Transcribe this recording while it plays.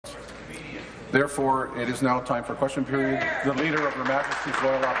Therefore, it is now time for question period. The Leader of Her Majesty's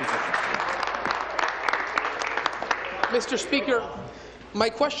Loyal Opposition. Mr. Speaker, my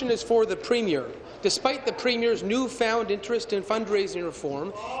question is for the Premier. Despite the Premier's newfound interest in fundraising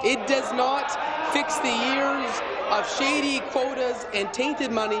reform, it does not fix the years of shady quotas and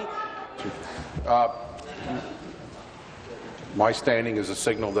tainted money. My standing is a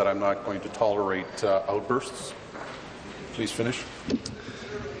signal that I'm not going to tolerate outbursts. Please finish.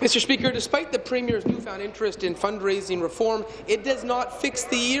 Mr. Speaker, despite the Premier's newfound interest in fundraising reform, it does not fix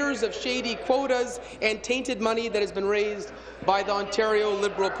the years of shady quotas and tainted money that has been raised by the Ontario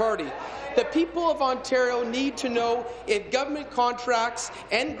Liberal Party. The people of Ontario need to know if government contracts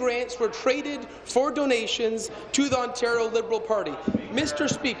and grants were traded for donations to the Ontario Liberal Party. Mr.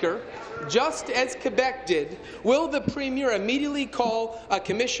 Speaker, just as Quebec did, will the Premier immediately call a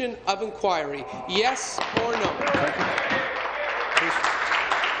commission of inquiry? Yes or no? Thank you. Please.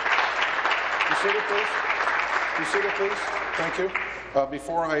 Be seated, please. Be seated, please. Thank you.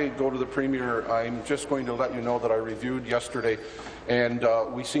 Before I go to the Premier, I'm just going to let you know that I reviewed yesterday, and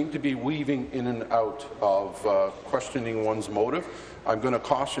we seem to be weaving in and out of questioning one's motive. I'm going to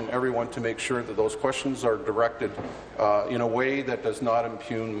caution everyone to make sure that those questions are directed in a way that does not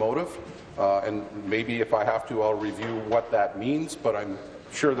impugn motive, and maybe if I have to, I'll review what that means, but I'm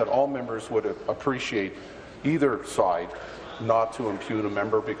sure that all members would appreciate either side not to impugn a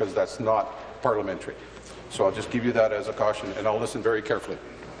member, because that's not parliamentary. So I'll just give you that as a caution, and I'll listen very carefully.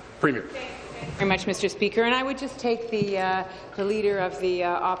 Premier. Thank you very much, Mr. Speaker. And I would just take the Leader of the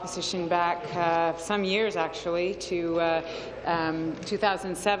Opposition back some years, actually, to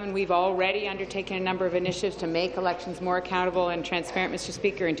 2007. We've already undertaken a number of initiatives to make elections more accountable and transparent, Mr.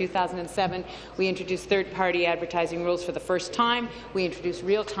 Speaker. In 2007, we introduced third-party advertising rules for the first time. We introduced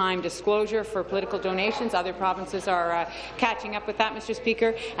real-time disclosure for political donations. Other provinces are catching up with that, Mr.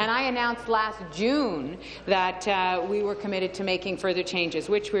 Speaker. And I announced last June that we were committed to making further changes,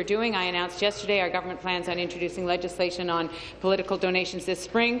 which we're doing. I announced yesterday our government plans on introducing legislation on political donations this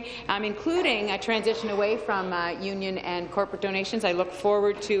spring, including a transition away from union and corporate donations. I look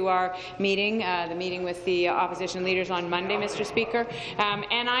forward to our meeting, the meeting with the opposition leaders on Monday, Mr. Speaker.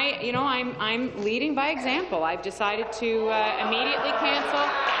 And I'm leading by example. I've decided to immediately cancel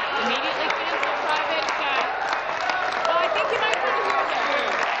private. Well, I think you might want to hear that.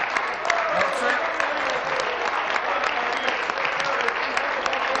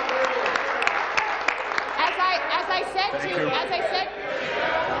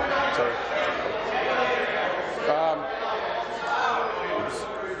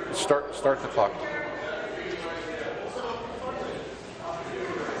 Start the clock.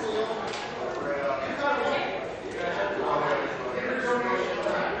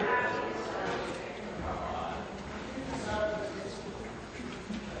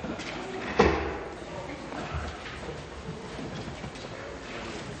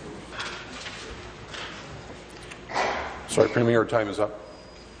 Sorry, Premier, time is up.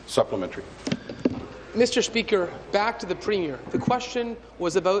 Supplementary. Mr. Speaker, back to the Premier. The question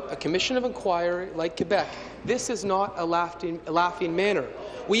was about a commission of inquiry like Quebec. This is not a laughing matter.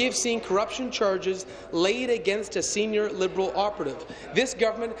 We have seen corruption charges laid against a senior Liberal operative. This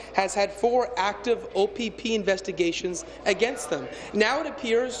government has had 4 active OPP investigations against them. Now it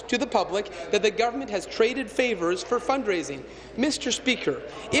appears to the public that the government has traded favours for fundraising. Mr. Speaker,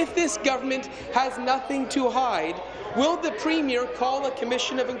 if this government has nothing to hide, will the Premier call a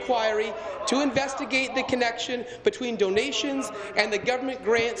commission of inquiry to investigate the connection between donations and the government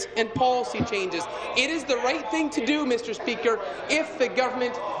grants and policy changes? It is the right thing to do, Mr. Speaker, if the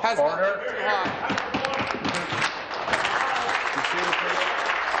government has nothing to hide.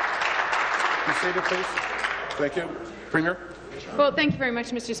 Be seated, please. Thank you. Premier. Well, thank you very much,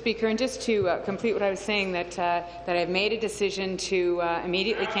 Mr. Speaker. And just to complete what I was saying, that I've made a decision to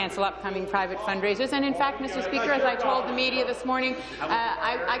immediately cancel upcoming private fundraisers. And in fact, Mr. Speaker, as I told the media this morning,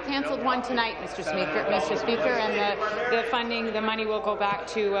 I cancelled one tonight, Mr. Speaker, and the funding, the money will go back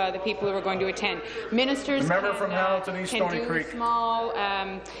to the people who are going to attend. Ministers can do small,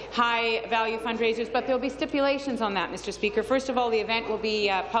 high-value fundraisers, but there will be stipulations on that, Mr. Speaker. First of all, the event will be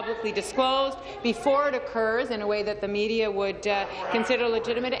publicly disclosed before it occurs in a way that the media would consider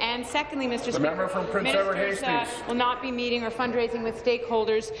legitimate. And secondly, Mr. Speaker, ministers will not be meeting or fundraising with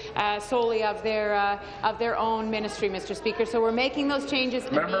stakeholders solely of their own ministry, Mr. Speaker. So we're making those changes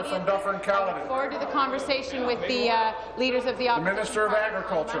immediately. From Dufferin-Caledon. I look forward to the conversation with the leaders of the opposition. The Minister of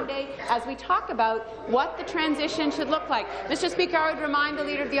Agriculture. Monday, as we talk about what the transition should look like. Mr. Speaker, I would remind the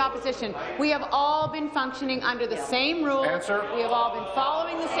Leader of the Opposition, we have all been functioning under the same rules. Answer. We have all been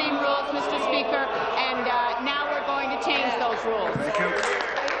following the same rules, Mr. Speaker, and now we're going to change those rules. Thank you.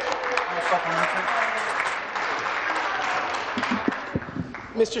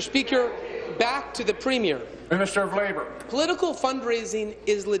 Mr. Speaker, back to the Premier. Minister of Labour. Political fundraising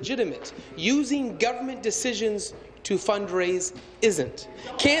is legitimate. Using government decisions to fundraise isn't.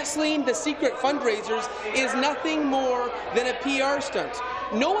 Cancelling the secret fundraisers is nothing more than a PR stunt.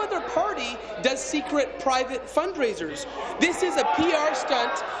 No other party does secret private fundraisers. This is a PR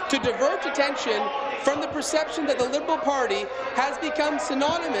stunt to divert attention from the perception that the Liberal Party has become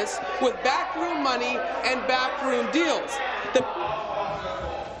synonymous with backroom money and backroom deals.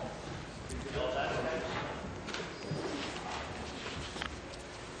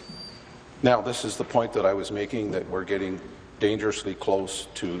 Now, this is the point that I was making, that we're getting dangerously close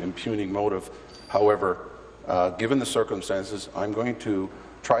to impugning motive. However, given the circumstances, I'm going to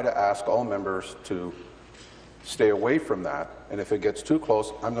try to ask all members to stay away from that, and if it gets too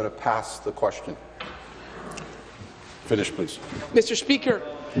close, I'm going to pass the question. Finish, please. Mr. Speaker,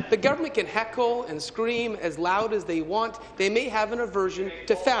 the government can heckle and scream as loud as they want. They may have an aversion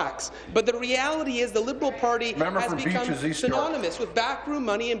to facts. But the reality is the Liberal Party has become synonymous with backroom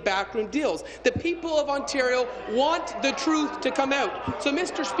money and backroom deals. The people of Ontario want the truth to come out. So,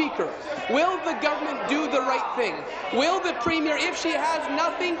 Mr. Speaker, will the government do the right thing? Will the Premier, if she has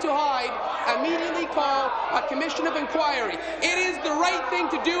nothing to hide, immediately call a commission of inquiry? It is the right thing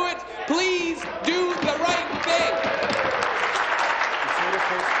to do it. Please do the right thing.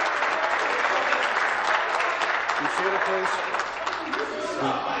 You see it, please.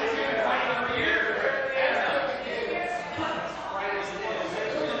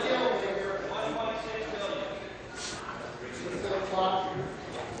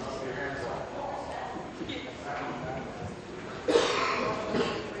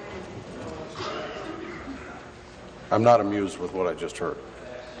 I'm not amused with what I just heard.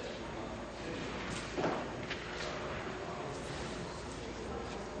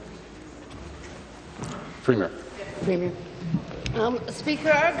 Premier.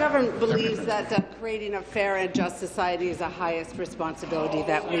 Speaker, our government believes that creating a fair and just society is the highest responsibility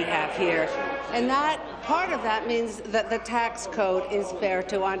that we have here, and that part of that means that the tax code is fair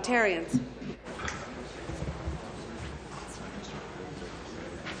to Ontarians.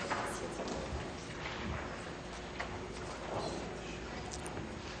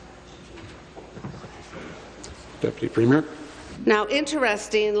 Deputy Premier. Now,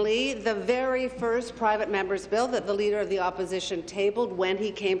 interestingly, the very first private member's bill that the Leader of the Opposition tabled when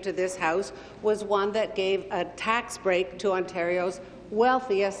he came to this House was one that gave a tax break to Ontario's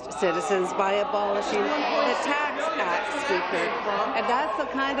wealthiest citizens by abolishing the Tax Act, Speaker. And that's the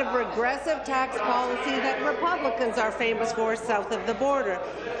kind of regressive tax policy that Republicans are famous for south of the border.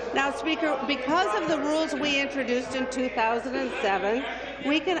 Now, Speaker, because of the rules we introduced in 2007,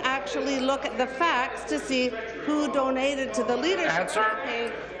 we can actually look at the facts to see who donated to the leadership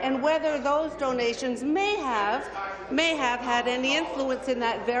campaign and whether those donations may have had any influence in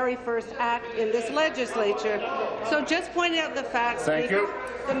that very first act in this legislature. So just pointing out the facts, Thank you.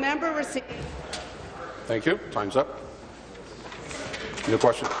 The member received. Thank you. Time's up. New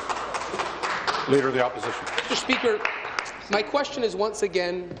question. Leader of the Opposition. Mr. Speaker, my question is once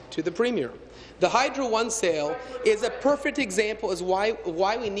again to the Premier. The Hydro One sale is a perfect example as why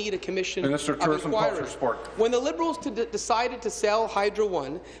we need a commission Minister of Tourism, inquiry. Culture, Sport. When the Liberals decided to sell Hydro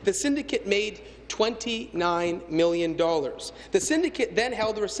One, the syndicate made $29 million. The syndicate then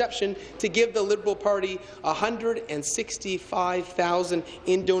held a reception to give the Liberal Party $165,000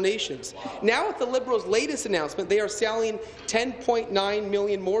 in donations. Now, with the Liberals' latest announcement, they are selling 10.9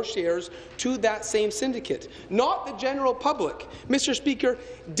 million more shares to that same syndicate, not the general public. Mr. Speaker,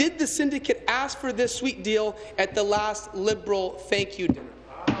 did the syndicate ask for this sweet deal at the last Liberal thank you dinner?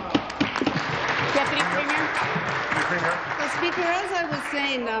 Deputy Premier. Well, Speaker, as I was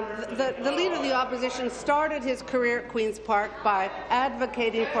saying, the Leader of the Opposition started his career at Queen's Park by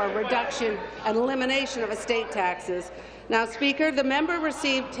advocating for a reduction and elimination of estate taxes. Now, Speaker, the member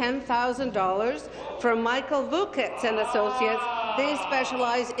received $10,000 from Michael Vukitz and Associates. They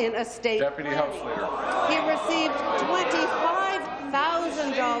specialize in estate Deputy House Leader. He received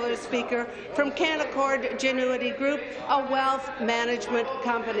 $25,000, Speaker, from Canaccord Genuity Group, a wealth management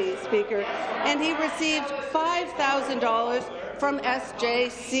company, Speaker. And he received $5,000 from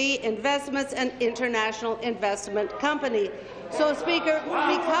SJC Investments, an international investment company. So, Speaker,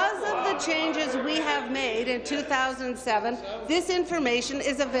 because of the changes we have made in 2007, this information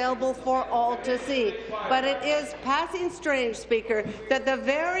is available for all to see. But it is passing strange, Speaker, that the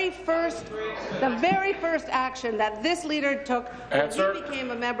very first action that this leader took when he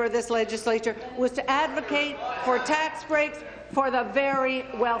became a member of this legislature was to advocate for tax breaks for the very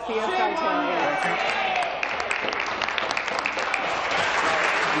wealthiest Ontarians.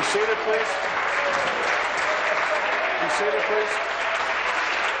 Be seated, please. Be seated, please.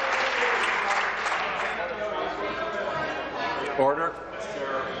 Order.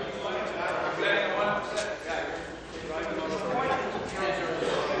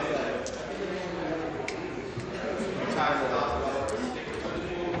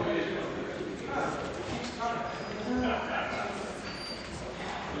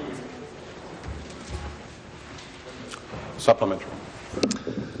 Supplementary.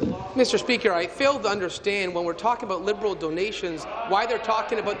 Mr. Speaker, I fail to understand when we're talking about Liberal donations why they're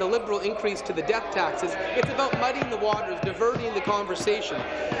talking about the Liberal increase to the death taxes. It's about muddying the waters, diverting the conversation.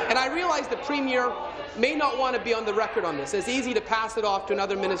 And I realize the Premier may not want to be on the record on this. It's easy to pass it off to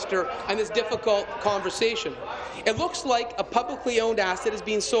another minister in this difficult conversation. It looks like a publicly owned asset is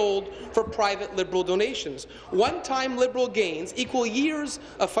being sold for private Liberal donations. One-time Liberal gains equal years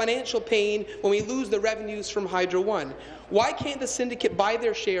of financial pain when we lose the revenues from Hydro One. Why can't the syndicate buy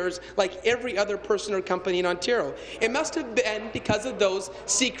their shares like every other person or company in Ontario? It must have been because of those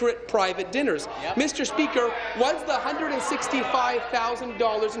secret private dinners. Yep. Mr. Speaker, was the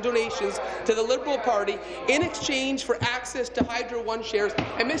 $165,000 in donations to the Liberal Party in exchange for access to Hydro One shares?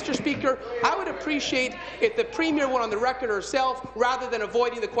 And Mr. Speaker, I would appreciate if the Premier went on the record herself rather than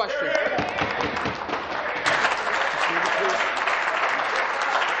avoiding the question.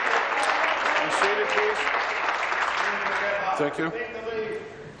 Thank you.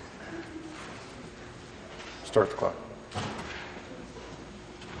 Start the clock.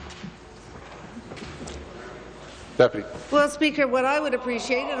 Deputy. Well, Speaker, what I would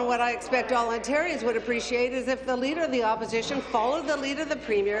appreciate and what I expect all Ontarians would appreciate is if the Leader of the Opposition followed the lead of the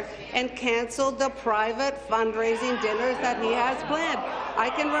Premier and cancelled the private fundraising dinners that he has planned.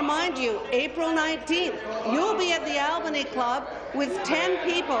 I can remind you, April 19th, you'll be at the Albany Club with 10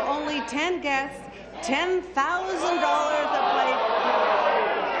 people, only 10 guests, $10,000 a plate.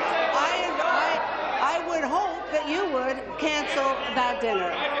 I would hope that you would cancel that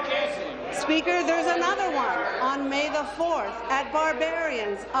dinner. Speaker, there's another one on May the 4th at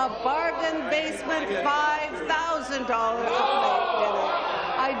Barbarians, a bargain basement $5,000 a plate dinner.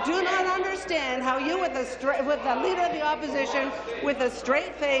 I do not understand how you, with the Leader of the Opposition, with a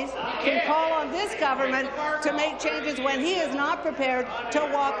straight face, can call on this government to make changes when he is not prepared to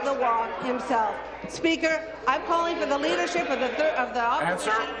walk the walk himself. Speaker, I'm calling for the leadership of the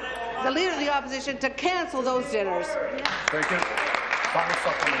opposition, the Leader of the Opposition, to cancel those dinners. Thank you. Final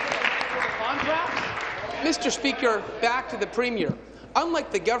supplementary. Mr. Speaker, back to the Premier.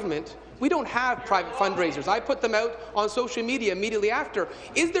 Unlike the government, we don't have private fundraisers. I put them out on social media immediately after.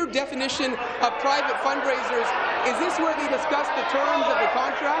 Is their definition of private fundraisers, is this where they discuss the terms of the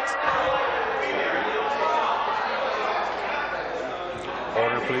contracts?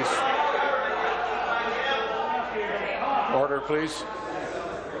 Order, please. Order, please.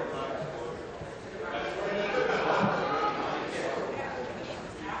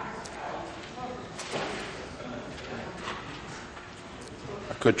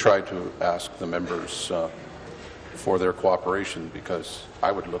 I could try to ask the members for their cooperation, because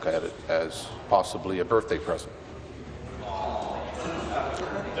I would look at it as possibly a birthday present.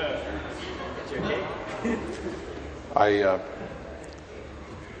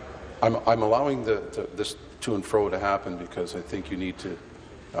 I'm allowing this to and fro to happen because I think you need to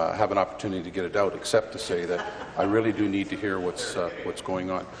have an opportunity to get it out, except to say that I really do need to hear what's going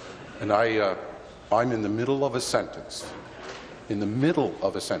on. And I'm in the middle of a sentence. In the middle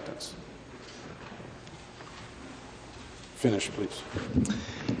of a sentence. Finish, please.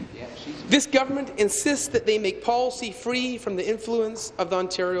 This government insists that they make policy free from the influence of the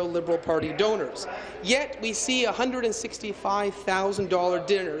Ontario Liberal Party donors. Yet we see $165,000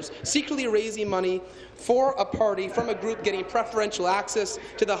 dinners secretly raising money for a party from a group getting preferential access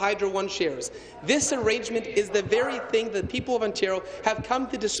to the Hydro One shares. This arrangement is the very thing that people of Ontario have come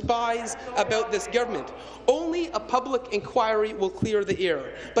to despise about this government. Only a public inquiry will clear the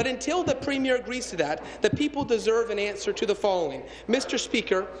air. But until the Premier agrees to that, the people deserve an answer to the following. Mr.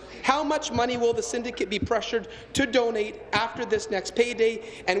 Speaker, how much money will the syndicate be pressured to donate after this next payday,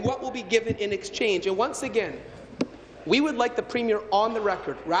 and what will be given in exchange? And once again, we would like the Premier on the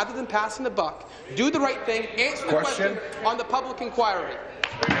record, rather than passing the buck. Do the right thing, answer the question on the public inquiry.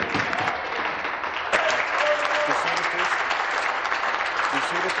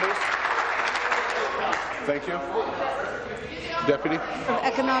 Thank you. Deputy.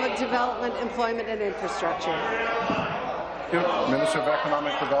 Economic Development, Employment and Infrastructure. Minister of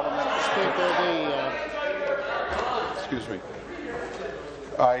Economic Development. Excuse me.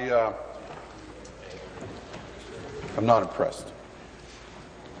 I'm not impressed.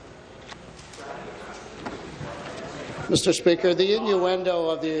 Mr. Speaker, the innuendo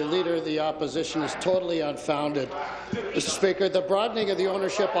of the Leader of the Opposition is totally unfounded. Mr. Speaker, the broadening of the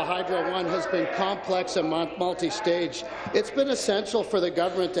ownership of Hydro One has been complex and multi-stage. It's been essential for the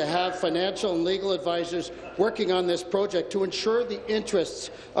government to have financial and legal advisors working on this project to ensure the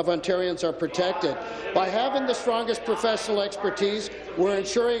interests of Ontarians are protected. By having the strongest professional expertise, we're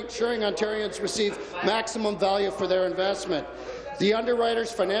ensuring Ontarians receive maximum value for their investment. The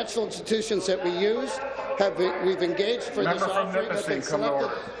underwriters, financial institutions that we've engaged for this offering have been selected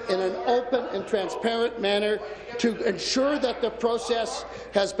in an open and transparent manner to ensure that the process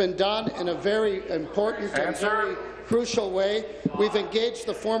has been done in a very important and very crucial way. We've engaged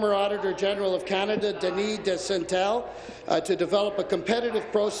the former Auditor General of Canada, Denis Decentel, to develop a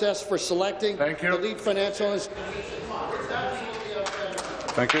competitive process for selecting the lead financial institutions.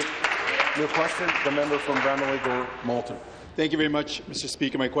 Thank you. New question, the member from Bramalea Moulton. Thank you very much, Mr.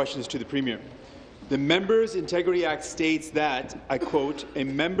 Speaker. My question is to the Premier. The Members' Integrity Act states that, I quote, "A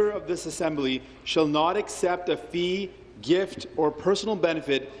member of this Assembly shall not accept a fee, gift, or personal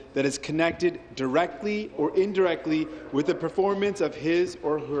benefit that is connected directly or indirectly with the performance of his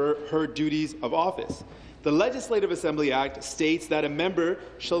or her duties of office." The Legislative Assembly Act states that a member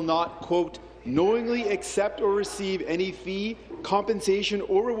shall not, quote, "knowingly accept or receive any fee, compensation,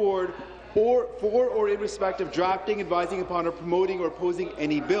 or reward or for or in respect of drafting, advising upon, or promoting or opposing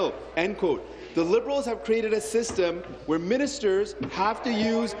any bill." End quote. The Liberals have created a system where ministers have to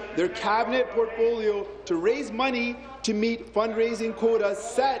use their cabinet portfolio to raise money to meet fundraising quotas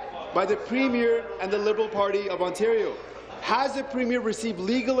set by the Premier and the Liberal Party of Ontario. Has the Premier received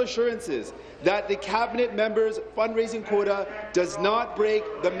legal assurances that the cabinet members' fundraising quota does not break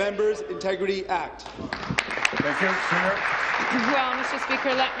the Members' Integrity Act? Thank you. Premier. Well, Mr.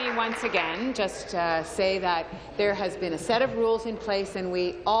 Speaker, let me once again just say that there has been a set of rules in place, and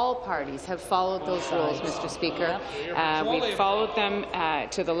all parties have followed those rules, Mr. Speaker. We've followed them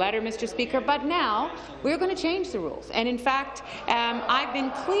to the letter, Mr. Speaker, but now we're going to change the rules. And in fact, I've been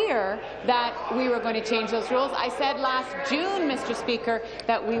clear that we were going to change those rules. I said last June, Mr. Speaker,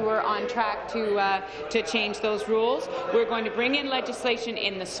 that we were on track to change those rules. We're going to bring in legislation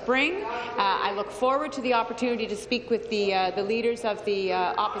in the spring. I look forward to the opportunity to speak with the leaders of the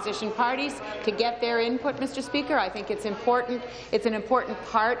opposition parties to get their input, Mr. Speaker. I think it's important. It's an important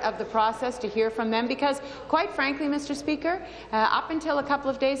part of the process to hear from them because, quite frankly, Mr. Speaker, up until a couple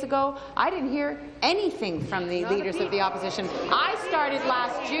of days ago, I didn't hear anything from the leaders of the opposition. I started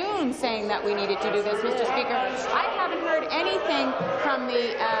last June saying that we needed to do this, Mr. Speaker. I haven't heard anything from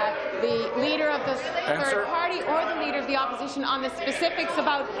the leader of the third party or the leader of the opposition on the specifics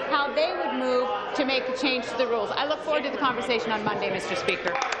about how they would move to make a change to the rules. I look forward to the conversation on Monday, Mr.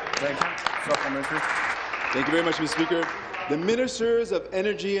 Speaker. Thank you. Supplementary. Thank you very much, Mr. Speaker. The Ministers of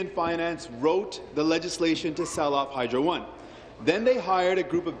Energy and Finance wrote the legislation to sell off Hydro One. Then they hired a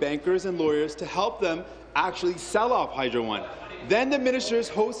group of bankers and lawyers to help them actually sell off Hydro One. Then the ministers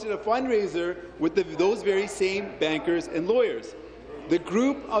hosted a fundraiser with those very same bankers and lawyers. The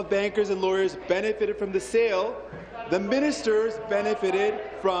group of bankers and lawyers benefited from the sale. The ministers benefited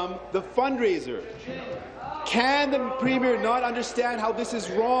from the fundraiser. Can the Premier not understand how this is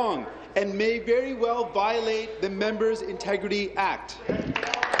wrong and may very well violate the Members' Integrity Act? Thank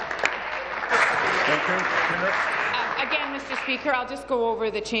you. Again, Mr. Speaker, I'll just go over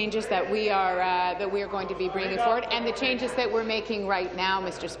the changes that we are going to be bringing forward and the changes that we're making right now,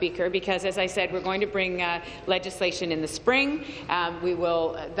 Mr. Speaker, because, as I said, we're going to bring legislation in the spring.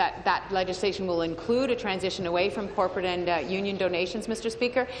 That legislation will include a transition away from corporate and union donations, Mr.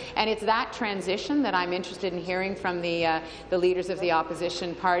 Speaker, and it's that transition that I'm interested in hearing from the leaders of the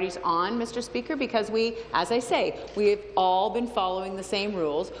opposition parties on, Mr. Speaker, because we, as I say, we've all been following the same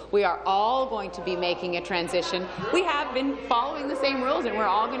rules. We are all going to be making a transition. We have been following the same rules, and we're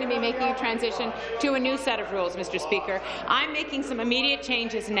all going to be making a transition to a new set of rules, Mr. Speaker. I'm making some immediate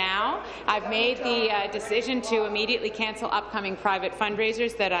changes now. I've made the decision to immediately cancel upcoming private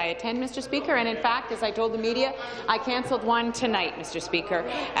fundraisers that I attend, Mr. Speaker, and in fact, as I told the media, I cancelled one tonight, Mr. Speaker.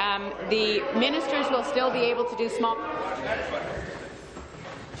 The ministers will still be able to do small...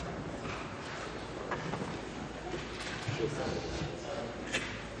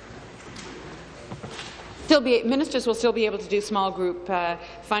 Ministers will still be able to do small group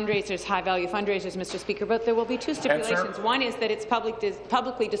fundraisers, high-value fundraisers, Mr. Speaker, but there will be two stipulations. One is that it's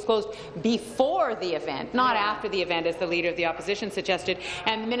publicly disclosed before the event, not after the event, as the Leader of the Opposition suggested,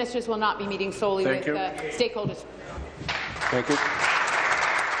 and the ministers will not be meeting solely with stakeholders. Thank you.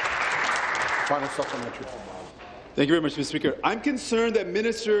 Final supplementary. Thank you very much, Mr. Speaker. I'm concerned that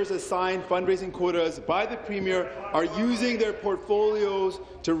ministers assigned fundraising quotas by the Premier are using their portfolios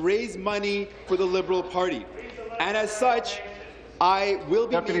to raise money for the Liberal Party. and as such, I will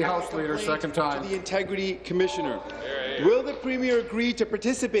be Deputy making a House Leader, complaint second time. to the Integrity Commissioner. Will the Premier agree to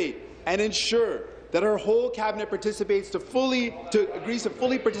participate and ensure that her whole cabinet agrees to fully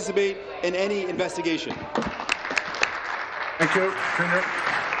participate in any investigation? Thank you. Premier.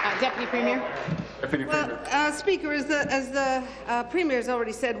 Deputy Premier. Deputy Premier. Well, Speaker, as the Premier has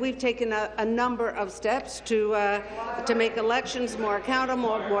already said, we've taken a number of steps to make elections more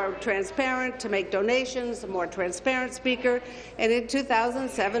accountable, more transparent, to make donations more transparent, Speaker. And in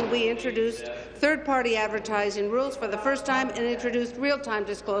 2007, we introduced third-party advertising rules for the first time and introduced real-time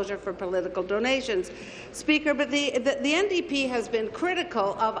disclosure for political donations. Speaker, but the NDP has been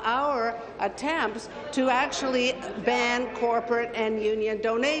critical of our attempts to actually ban corporate and union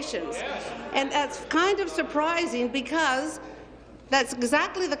donations. And that's kind of surprising because that's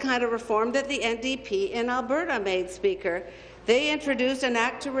exactly the kind of reform that the NDP in Alberta made, Speaker. They introduced an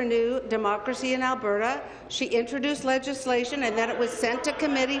Act to Renew Democracy in Alberta. She introduced legislation, and then it was sent to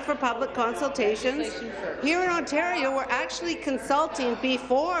committee for public consultations. Here in Ontario, we're actually consulting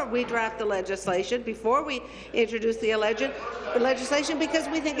before we draft the legislation, before we introduce the legislation, because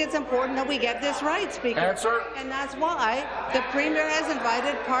we think it's important that we get this right, Speaker. Answer. And that's why the Premier has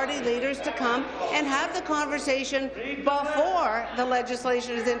invited party leaders to come and have the conversation before the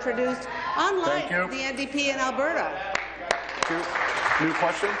legislation is introduced, unlike the NDP in Alberta. New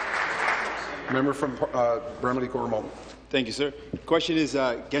question? Member from Bramalea-Cornwall. Thank you, sir. The question is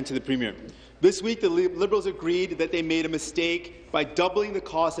again to the Premier. This week, the Liberals agreed that they made a mistake by doubling the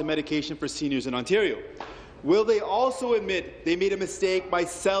cost of medication for seniors in Ontario. Will they also admit they made a mistake by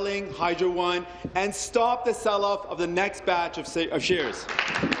selling Hydro One and stop the sell-off of the next batch of shares?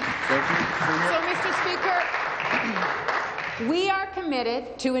 Thank you. So, Mr. Speaker, we are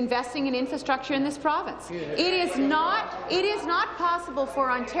committed to investing in infrastructure in this province. It is not possible for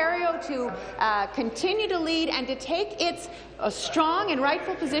Ontario to continue to lead and to take its strong and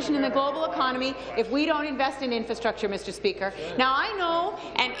rightful position in the global economy if we don't invest in infrastructure, Mr. Speaker. Now, I know,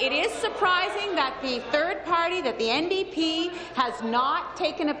 and it is surprising that the third party, that the NDP, has not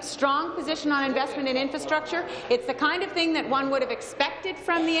taken a strong position on investment in infrastructure. It's the kind of thing that one would have expected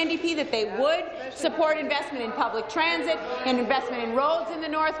from the NDP, that they would support investment in public transit, and investment in roads in the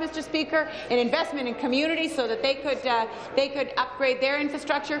north, Mr. Speaker, and investment in communities so that they could upgrade their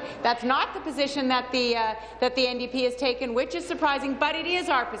infrastructure. That's not the position that the NDP has taken, which is surprising, but it is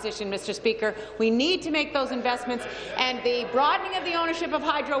our position, Mr. Speaker. We need to make those investments, and the broadening of the ownership of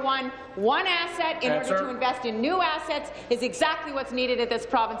Hydro one asset in order to invest in new assets is exactly what's needed at this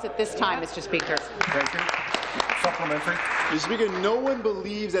province at this time, Mr. Speaker. Thank you. Supplementary. Mr. Speaker, no one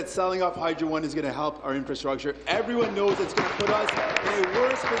believes that selling off Hydro One is going to help our infrastructure. Everyone knows it's going to put us in a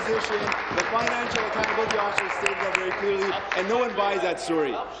worse position. The Financial Accountability Officer stated that very clearly, and no one buys that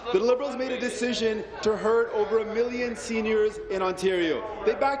story. The Liberals made a decision to hurt over 1 million seniors in Ontario.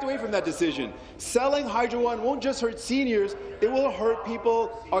 They backed away from that decision. Selling Hydro One won't just hurt seniors, it will hurt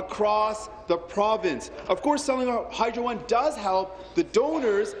people across the province. Of course, selling Hydro One does help the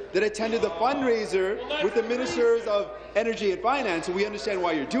donors that attended the fundraiser with the Ministers of Energy and Finance, and we understand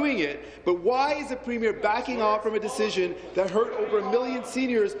why you're doing it. But why is the Premier backing off from a decision that hurt over 1 million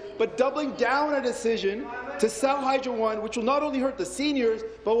seniors, but doubling down on a decision to sell Hydro One, which will not only hurt the seniors,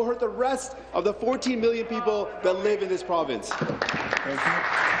 but will hurt the rest of the 14 million people that live in this province? Thank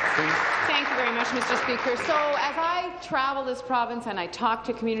you. Thank you very much, Mr. Speaker. So, as I travel this province and I talk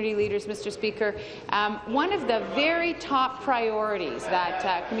to community leaders, Mr. Speaker, one of the very top priorities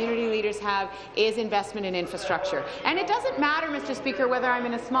that community leaders have is investment in infrastructure. And it doesn't matter, Mr. Speaker, whether I'm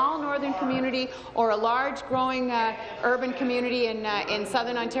in a small northern community or a large growing urban community in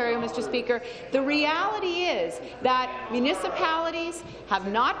southern Ontario, Mr. Speaker. The reality is that municipalities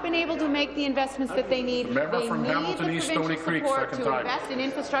have not been able to make the investments that they need. Member from Hamilton East, Stony Creek, second time. Invest in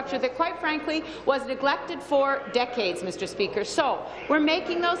infrastructure that, quite frankly, was neglected for decades, Mr. Speaker. So we're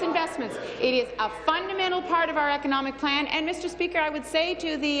making those investments. It is a fundamental part of our economic plan. And, Mr. Speaker, I would say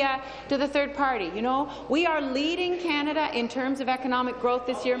to the third party, you know, we are leading Canada in terms of economic growth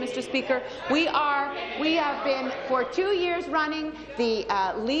this year, Mr. Speaker. We have been for 2 years running the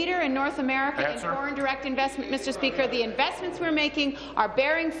leader in North America in foreign direct investment, Mr. Speaker. The investments we're making are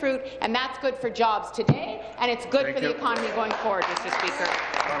bearing fruit, and that's good for jobs today, and it's good for the economy going forward, Mr. Speaker.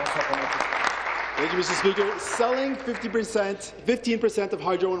 Thank you, Mr. Speaker. Selling 15% of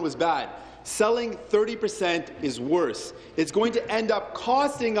Hydro One was bad. Selling 30% is worse. It's going to end up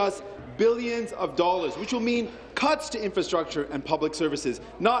costing us billions of dollars, which will mean cuts to infrastructure and public services,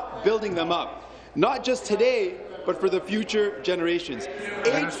 not building them up. Not just today, but for the future generations.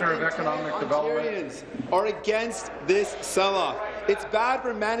 Minister of Economic Development are against this sell-off. It's bad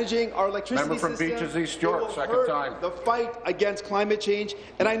for managing our electricity Member from system. Beaches East York, It will second hurt time. the fight against climate change,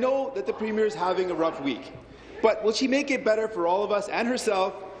 and I know that the Premier is having a rough week. But will she make it better for all of us and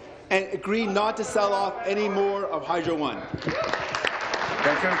herself and agree not to sell off any more of Hydro One?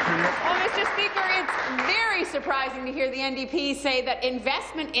 Thank you. Well, Mr. Speaker, it's very surprising to hear the NDP say that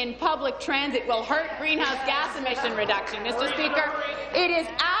investment in public transit will hurt greenhouse gas emission reduction. Mr. Speaker, it is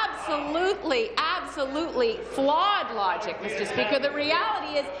absolutely flawed logic, Mr. Speaker. The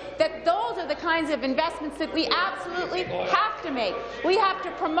reality is that those are the kinds of investments that we absolutely have to make. We have to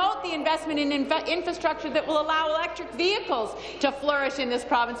promote the investment in infrastructure that will allow electric vehicles to flourish in this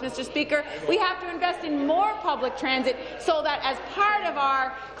province, Mr. Speaker. We have to invest in more public transit so that as part of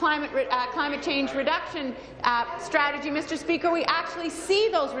our climate change reduction strategy, Mr. Speaker, we actually see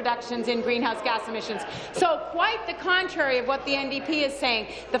those reductions in greenhouse gas emissions. So quite the contrary of what the NDP is saying.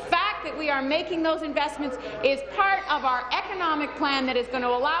 The fact that we are making those investments is part of our economic plan that is going to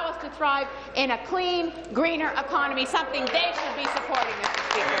allow us to thrive in a clean, greener economy, something they should be supporting, Mr.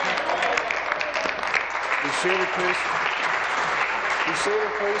 Speaker. Be seated, please. Be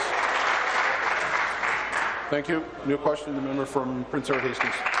seated, please. Thank you. New question, the member from Prince Edward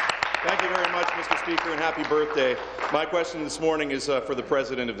Hastings. Thank you very much, Mr. Speaker, and happy birthday. My question this morning is for the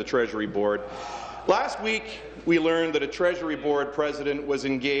President of the Treasury Board. Last week, we learned that a Treasury Board president was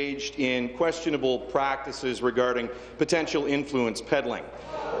engaged in questionable practices regarding potential influence peddling.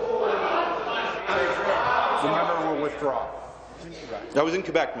 The member will withdraw. I was in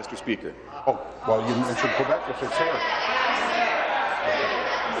Quebec, Mr. Speaker. Oh, well, you mentioned Quebec if it's here.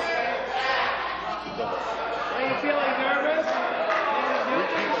 Are you feeling nervous?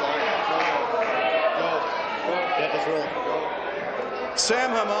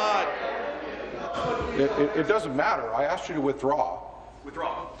 Sam Hamad. It doesn't matter. I asked you to withdraw.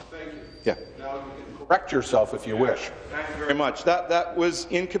 Withdraw. Thank you. Yeah. Now you can correct yourself if you wish. Thank you very much. That was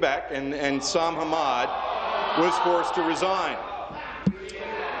in Quebec, and Sam Hamad was forced to resign.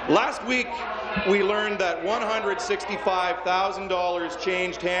 Last week, we learned that $165,000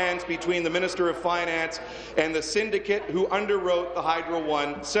 changed hands between the Minister of Finance and the syndicate who underwrote the Hydro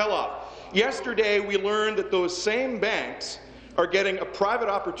One sell-off. Yesterday, we learned that those same banks are getting a private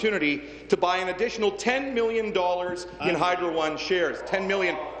opportunity to buy an additional $10 million in Hydro One shares. 10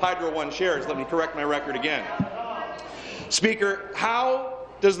 million Hydro One shares. Let me correct my record again. Speaker, how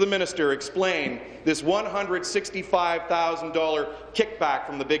does the minister explain this $165,000 kickback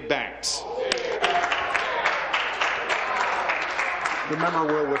from the big banks? The member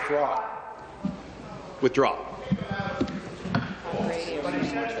will withdraw. Withdraw.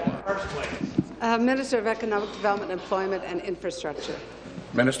 Minister of Economic Development, Employment and Infrastructure.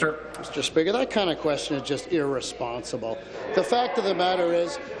 Minister. Mr. Speaker, that kind of question is just irresponsible. The fact of the matter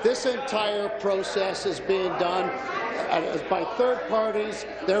is this entire process is being done by third parties.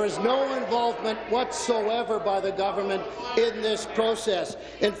 There is no involvement whatsoever by the government in this process.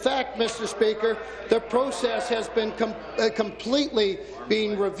 In fact, Mr. Speaker, the process has been completely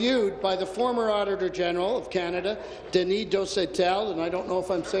being reviewed by the former Auditor General of Canada, Denis Dosetel, and I don't know if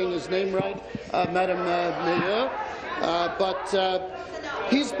I'm saying his name right, Madame Mayor, but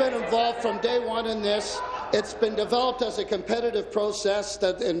he's been involved from day one in this. It's been developed as a competitive process,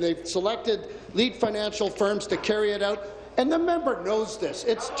 and they've selected lead financial firms to carry it out. And the member knows this.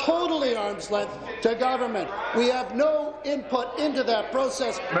 It's totally arm's length to government. We have no input into that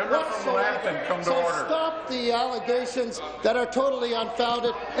process whatsoever. So stop the allegations that are totally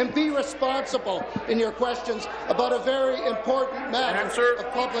unfounded and be responsible in your questions about a very important matter of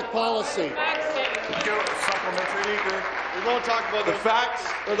public policy. Supplementary. We won't talk about the facts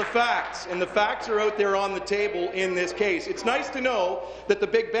or the facts, and the facts are out there on the table in this case. It's nice to know that the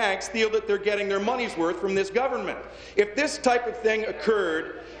big banks feel that they're getting their money's worth from this government. If this type of thing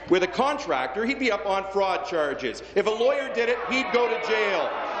occurred with a contractor, he'd be up on fraud charges. If a lawyer did it, he'd go to jail.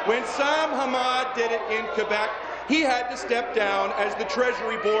 When Sam Hamad did it in Quebec, he had to step down as the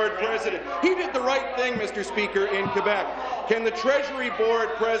Treasury Board president. He did the right thing, Mr. Speaker, in Quebec. Can the Treasury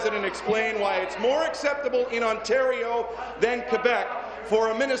Board president explain why it's more acceptable in Ontario than Quebec for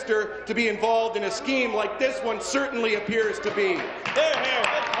a minister to be involved in a scheme like this one certainly appears to be?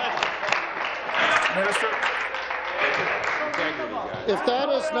 Minister. If that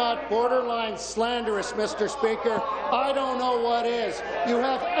is not borderline slanderous, Mr. Speaker, I don't know what is. You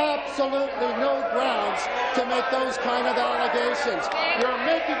have absolutely no grounds to make those kind of allegations. You're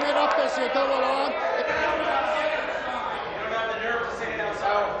making it up as you go along.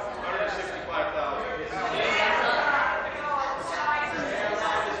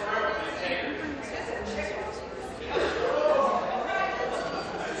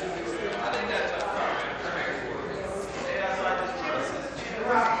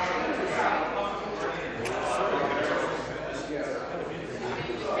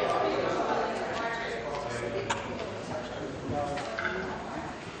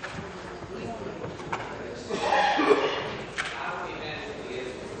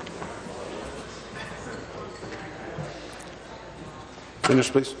 Finish,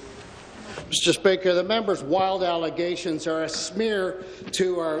 please. Mr. Speaker, the member's wild allegations are a smear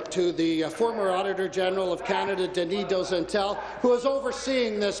to the former Auditor General of Canada, Denis Dozentel, who is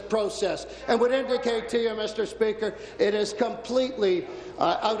overseeing this process, and would indicate to you, Mr. Speaker, it is completely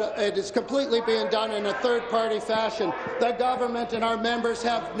being done in a third-party fashion. The government and our members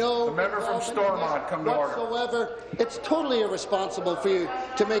have no The member from Stormont, come to order. whatsoever. It's totally irresponsible for you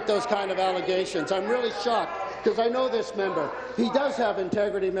to make those kind of allegations. I'm really shocked, because I know this member. He does have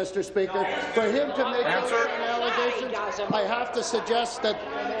integrity, Mr. Speaker. For him to make those kind of allegations, I have to suggest that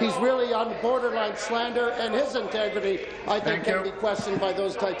he's really on borderline slander, and his integrity, I think, can be questioned by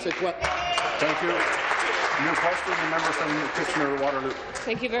those types of questions. Thank you. New question, the member from Kitchener-Waterloo.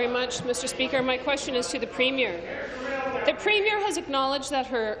 Thank you very much, Mr. Speaker. My question is to the Premier. The Premier has acknowledged that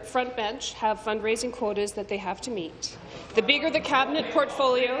her front bench have fundraising quotas that they have to meet. The bigger the cabinet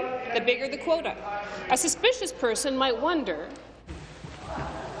portfolio, the bigger the quota. A suspicious person might wonder.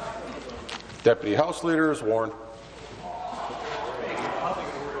 Deputy House Leader is warned.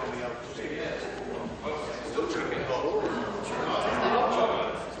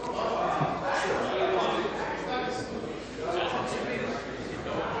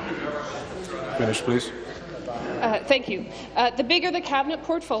 Finish, please. Thank you. The bigger the cabinet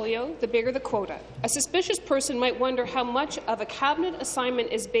portfolio, the bigger the quota. A suspicious person might wonder how much of a cabinet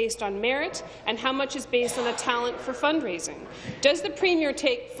assignment is based on merit and how much is based on a talent for fundraising. Does the Premier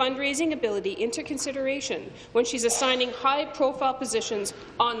take fundraising ability into consideration when she's assigning high-profile positions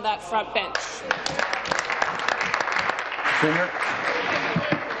on that front bench? Premier.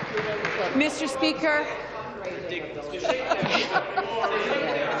 Mr. Speaker,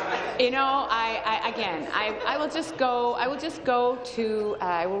 you know,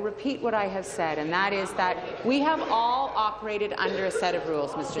 I will repeat what I have said, and that is that we have all operated under a set of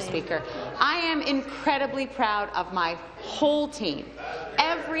rules, Mr. Speaker. I am incredibly proud of my whole team.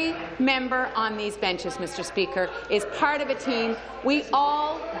 Every member on these benches, Mr. Speaker, is part of a team. We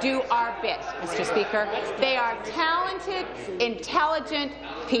all do our bit, Mr. Speaker. They are talented, intelligent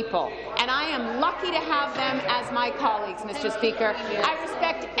people, and I am lucky to have them as my colleagues, Mr. Speaker. I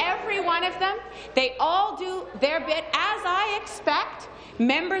respect every one of them. They all do their bit, as I expect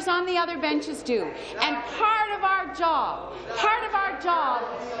members on the other benches do. And part of our job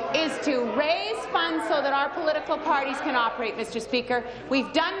is to raise funds so that our political parties can operate, Mr. Speaker.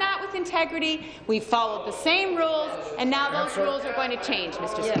 We've done that with integrity. We've followed the same rules, and now those rules are going to change,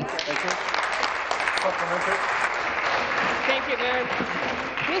 Mr. Speaker. Thank you very much.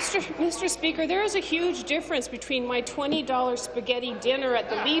 Mr. Speaker, there is a huge difference between my $20 spaghetti dinner at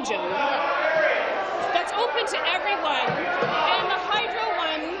the Legion that's open to everyone and the Hydro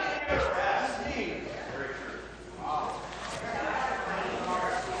one.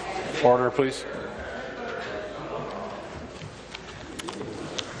 Order, please.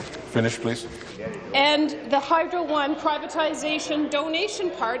 Finish, please. And the Hydro One privatization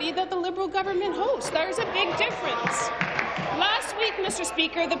donation party that the Liberal government hosts. There's a big difference. Last week, Mr.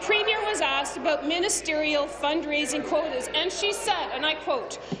 Speaker, the Premier was asked about ministerial fundraising quotas, and she said, and I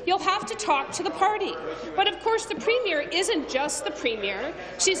quote, "You'll have to talk to the party." But of course, the Premier isn't just the Premier.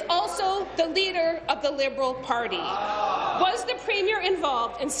 She's also the leader of the Liberal Party. Was the Premier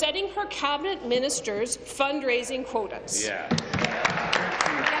involved in setting her cabinet ministers' fundraising quotas? Yeah.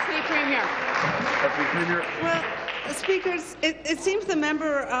 Deputy Premier. Deputy Premier. Well, Speaker, it seems the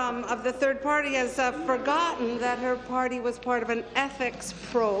member of the third party has forgotten that her party was part of an ethics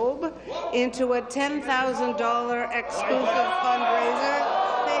probe into a $10,000 exclusive fundraiser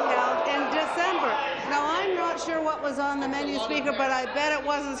they held in December. Now, I'm not sure what was on the menu, Speaker, but I bet it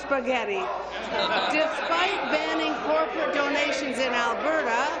wasn't spaghetti. Despite banning corporate donations in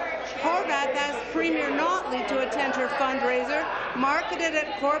Alberta, Horwath asked Premier Notley to attend her fundraiser, marketed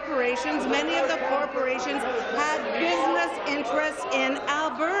at corporations. Many of the corporations had business interests in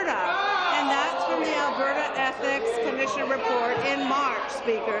Alberta, and that's from the Alberta Ethics Commission report in March,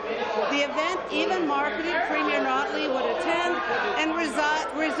 Speaker. The event even marketed Premier Notley would attend and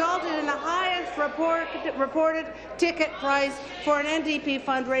resulted in the highest reported ticket price for an NDP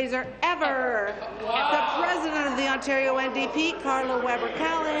fundraiser ever. The president of the Ontario NDP, Carla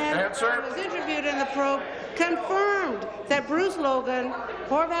Weber-Callahan, who was interviewed in the probe, confirmed that Bruce Logan,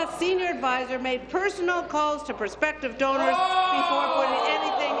 Horwath's senior advisor, made personal calls to prospective donors before putting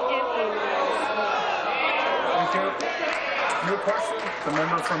anything in emails. Thank you. New question, the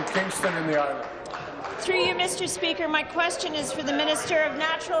member from Kingston in the Island. Through you, Mr. Speaker, my question is for the Minister of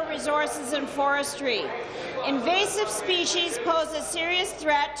Natural Resources and Forestry. Invasive species pose a serious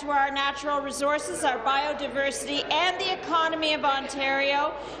threat to our natural resources, our biodiversity, and the economy of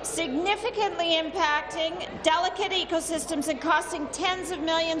Ontario, significantly impacting delicate ecosystems and costing tens of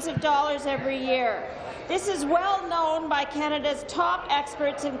millions of dollars every year. This is well known by Canada's top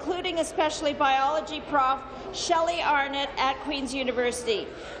experts, including especially biology prof. Shelley Arnott at Queen's University.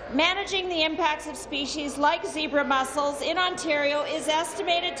 Managing the impacts of species like zebra mussels in Ontario is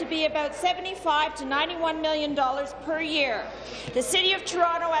estimated to be about $75 to $91 million per year. The City of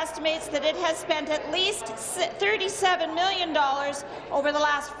Toronto estimates that it has spent at least $37 million over the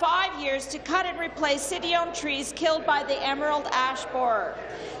last 5 years to cut and replace city-owned trees killed by the emerald ash borer.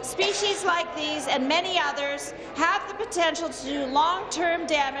 Species like these and many others have the potential to do long-term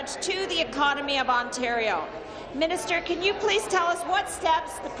damage to the economy of Ontario. Minister, can you please tell us what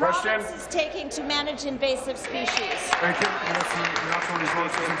steps the province is taking to manage invasive species? Thank you. Minister of Natural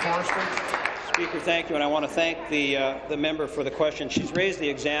Resources and Forestry. Speaker, thank you, and I want to thank the member for the question. She's raised the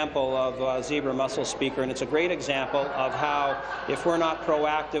example of zebra mussel, Speaker, and it's a great example of how, if we're not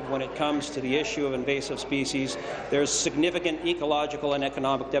proactive when it comes to the issue of invasive species, there's significant ecological and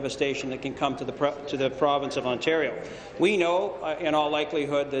economic devastation that can come to the province of Ontario. We know, in all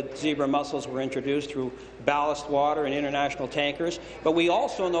likelihood, that zebra mussels were introduced through ballast water and international tankers, but we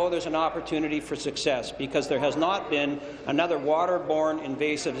also know there's an opportunity for success because there has not been another waterborne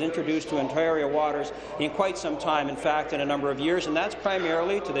invasive introduced to Ontario waters in quite some time, in fact, in a number of years, and that's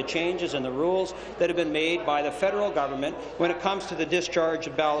primarily to the changes in the rules that have been made by the federal government when it comes to the discharge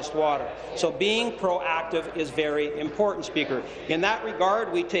of ballast water. So being proactive is very important, Speaker. In that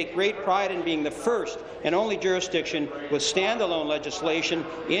regard, we take great pride in being the first and only jurisdiction with standalone legislation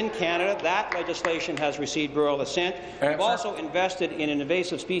in Canada. That legislation has received rural assent. We've also invested in an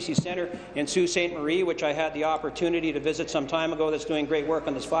invasive species centre in Sault Ste. Marie, which I had the opportunity to visit some time ago. That's doing great work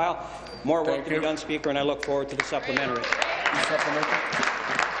on this file. More work to be done, Speaker, and I look forward to the supplementary.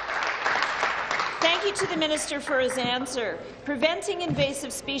 Thank you to the Minister for his answer. Preventing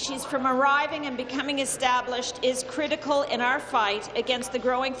invasive species from arriving and becoming established is critical in our fight against the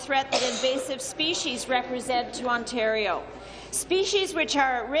growing threat that invasive species represent to Ontario. Species which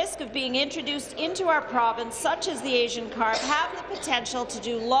are at risk of being introduced into our province, such as the Asian carp, have the potential to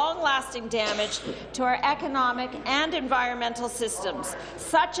do long-lasting damage to our economic and environmental systems,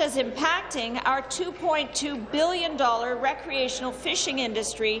 such as impacting our $2.2 billion recreational fishing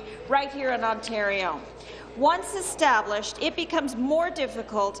industry right here in Ontario. Once established, it becomes more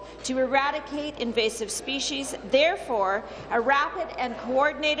difficult to eradicate invasive species. Therefore, a rapid and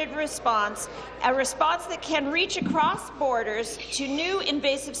coordinated response, a response that can reach across borders to new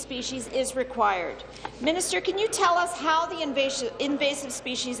invasive species, is required. Minister, can you tell us how the Invasive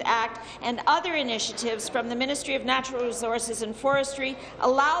Species Act and other initiatives from the Ministry of Natural Resources and Forestry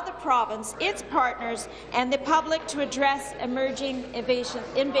allow the province, its partners, and the public to address emerging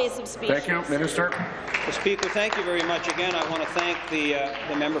invasive species? Thank you, Minister. Speaker, thank you very much. Again, I want to thank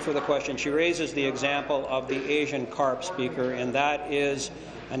the member for the question. She raises the example of the Asian carp, Speaker, and that is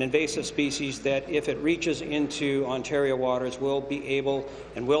an invasive species that, if it reaches into Ontario waters, will be able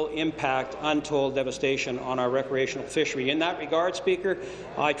and will impact untold devastation on our recreational fishery. In that regard, Speaker,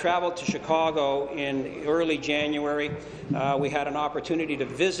 I traveled to Chicago in early January. We had an opportunity to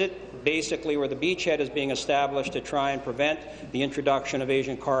visit basically where the beachhead is being established to try and prevent the introduction of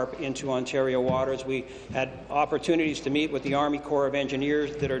Asian carp into Ontario waters. We had opportunities to meet with the Army Corps of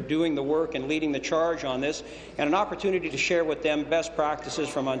Engineers that are doing the work and leading the charge on this, and an opportunity to share with them best practices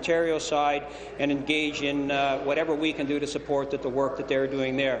from Ontario's side and engage in whatever we can do to support the work that they're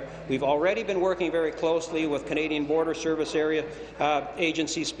doing there. We've already been working very closely with Canadian Border Service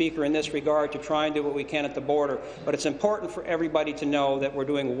Agency, Speaker, in this regard to try and do what we can at the border. But it's important for everybody to know that we're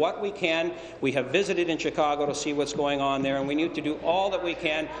doing what we can. We have visited in Chicago to see what's going on there, and we need to do all that we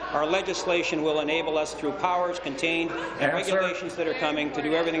can. Our legislation will enable us, through powers contained and regulations that are coming, to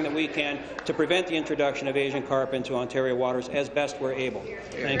do everything that we can to prevent the introduction of Asian carp into Ontario waters as best we're able.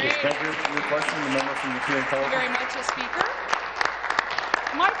 Thank you. Thank you for your question. The member from Thank you very much, Speaker.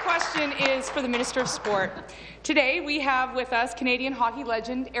 My question is for the Minister of Sport. Today we have with us Canadian hockey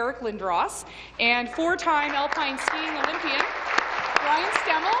legend Eric Lindros and four-time alpine skiing Olympian Brian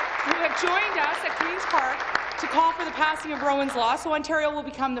Stemmel, who have joined us at Queen's Park to call for the passing of Rowan's Law, so Ontario will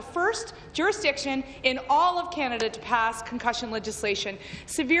become the first jurisdiction in all of Canada to pass concussion legislation.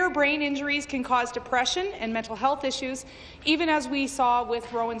 Severe brain injuries can cause depression and mental health issues. Even as we saw with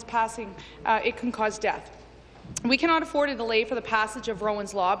Rowan's passing, it can cause death. We cannot afford a delay for the passage of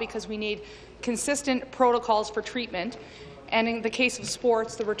Rowan's Law because we need consistent protocols for treatment. and in the case of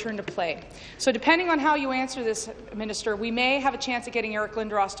sports, the return to play. So depending on how you answer this, Minister, we may have a chance of getting Eric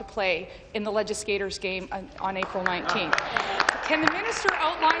Lindros to play in the Legislators game on April 19th. Can the minister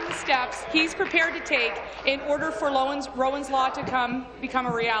outline the steps he's prepared to take in order for Rowan's Law to become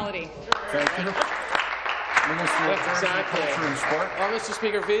a reality? Thank you. Minister of Culture and Sport. Well, Mr.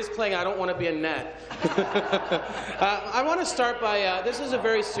 Speaker, if he is playing, I don't want to be in net. I want to start by, this is a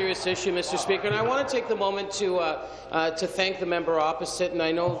very serious issue, Mr. Speaker, and I want to take the moment to thank the member opposite, and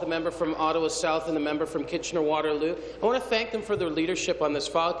I know the member from Ottawa South and the member from Kitchener-Waterloo. I want to thank them for their leadership on this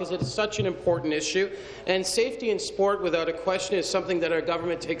file because it is such an important issue, and safety in sport, without a question, is something that our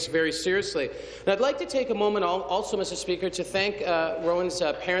government takes very seriously. And I'd like to take a moment also, Mr. Speaker, to thank Rowan's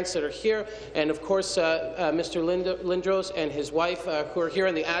parents that are here, and of course, Mr. Lindros and his wife, who are here,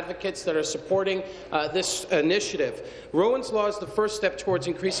 and the advocates that are supporting this initiative. Rowan's Law is the first step towards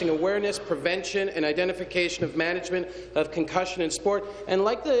increasing awareness, prevention, and identification of management of concussion in sport. And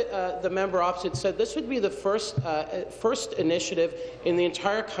like the member opposite said, this would be the first initiative in the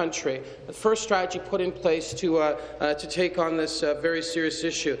entire country, the first strategy put in place to take on this very serious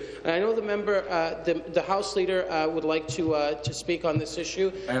issue. And I know the member, the House Leader, would like to speak on this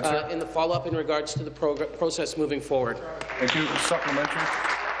issue in the follow-up in regards to the process moving forward. Thank you. Supplementary.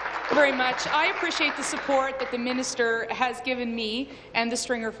 Very much. I appreciate the support that the minister has given me and the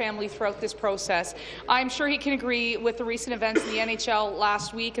Stringer family throughout this process. I'm sure he can agree with the recent events in the NHL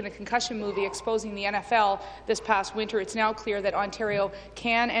last week and the concussion movie exposing the NFL this past winter. It's now clear that Ontario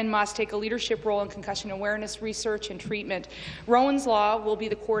can and must take a leadership role in concussion awareness, research and treatment. Rowan's Law will be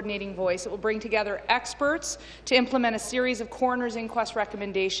the coordinating voice. It will bring together experts to implement a series of coroner's inquest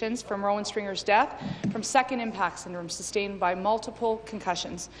recommendations from Rowan Stringer's death from second impact syndrome sustained by multiple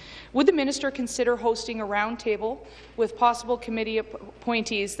concussions. Would the minister consider hosting a roundtable with possible committee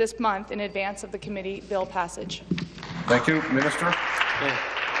appointees this month in advance of the committee bill passage? Thank you, Minister. To the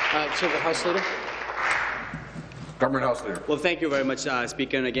House Leader. Government House Leader. Well, thank you very much,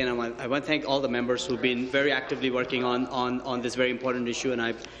 Speaker. And again, I want to thank all the members who've been very actively working on this very important issue. And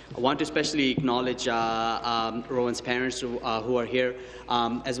I want to especially acknowledge Rowan's parents who are here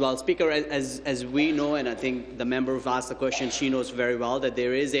as well. Speaker, as we know, and I think the member who asked the question, she knows very well that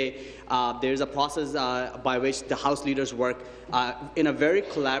there is a process by which the House leaders work in a very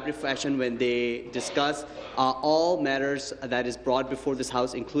collaborative fashion when they discuss all matters that is brought before this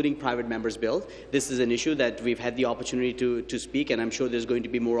House, including private members' bills. This is an issue that we've had the opportunity to speak, and I'm sure there's going to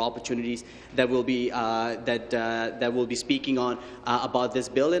be more opportunities that will be that will be speaking on about this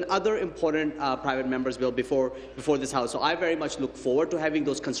bill and other important private members' bill before this House. So I very much look forward to having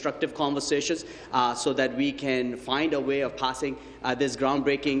those constructive conversations so that we can find a way of passing this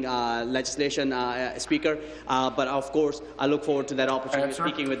groundbreaking legislation, Speaker. But of course, I look forward to that opportunity of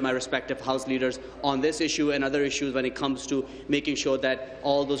speaking with my respective House leaders on this issue and other issues when it comes to making sure that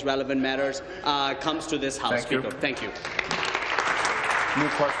all those relevant matters comes to this House. Speaker. Thank you. New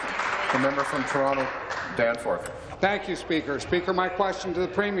question. The member from Toronto, Danforth. Thank you, Speaker. Speaker, my question to the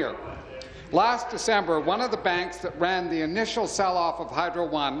Premier. Last December, one of the banks that ran the initial sell-off of Hydro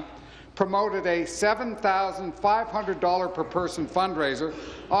One promoted a $7,500 per person fundraiser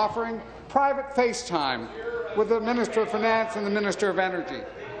offering private FaceTime with the Minister of Finance and the Minister of Energy.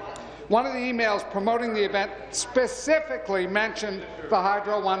 One of the emails promoting the event specifically mentioned the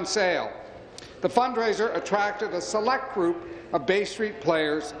Hydro One sale. The fundraiser attracted a select group of Bay Street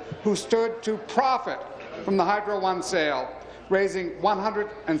players who stood to profit from the Hydro One sale, raising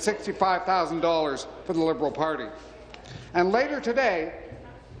 $165,000 for the Liberal Party. And later today,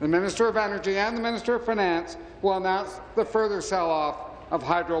 the Minister of Energy and the Minister of Finance will announce the further sell-off of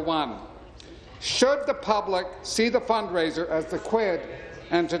Hydro One. Should the public see the fundraiser as the quid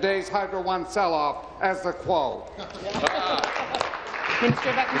and today's Hydro One sell-off as the quo? Minister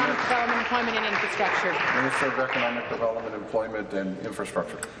of Economic Development, Employment and Infrastructure. Minister of Economic Development, Employment and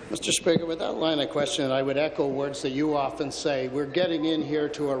Infrastructure. Mr. Speaker, with that line of question, I would echo words that you often say. We're getting in here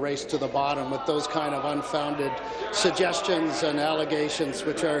to a race to the bottom with those kind of unfounded suggestions and allegations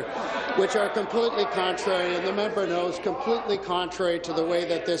which are completely contrary, and the member knows, completely contrary to the way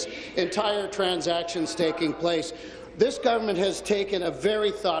that this entire transaction is taking place. This government has taken a very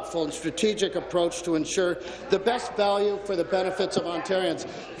thoughtful and strategic approach to ensure the best value for the benefits of Ontarians.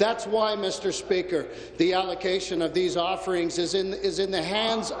 That's why, Mr. Speaker, the allocation of these offerings is in the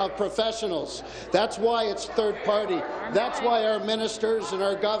hands of professionals. That's why it's third party. That's why our ministers and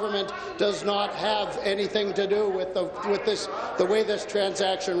our government does not have anything to do with the way this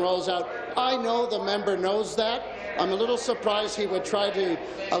transaction rolls out. I know the member knows that. I'm a little surprised he would try to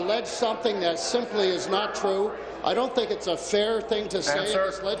allege something that simply is not true. I don't think it's a fair thing to say in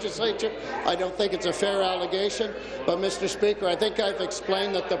this legislature. I don't think it's a fair allegation. But, Mr. Speaker, I think I've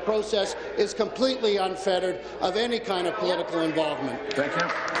explained that the process is completely unfettered of any kind of political involvement. Thank you.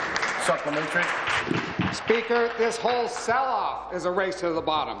 Supplementary. Speaker, this whole sell-off is a race to the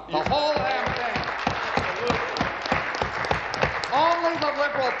bottom. The whole damn thing. Only the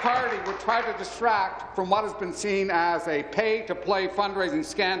Liberal Party would try to distract from what has been seen as a pay-to-play fundraising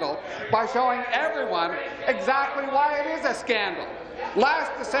scandal by showing everyone exactly why it is a scandal.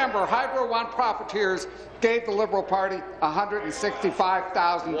 Last December, Hydro One profiteers gave the Liberal Party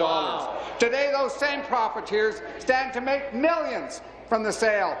 $165,000. Wow. Today, those same profiteers stand to make millions from the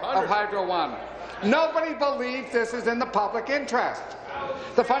sale of Hydro One. Nobody believes this is in the public interest.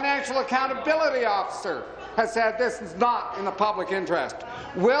 The Financial Accountability Officer has said this is not in the public interest.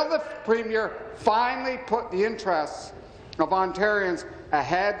 Will the Premier finally put the interests of Ontarians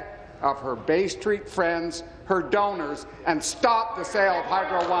ahead of her Bay Street friends, her donors, and stop the sale of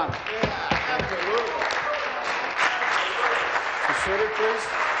Hydro One? Be seated, please.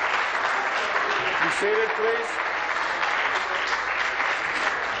 Be seated, please.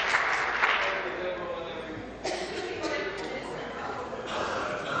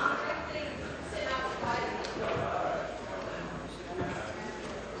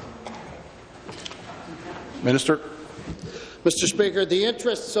 Minister. Mr. Speaker, the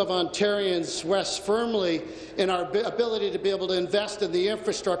interests of Ontarians rest firmly in our ability to be able to invest in the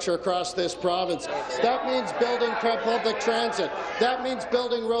infrastructure across this province. That means building public transit. That means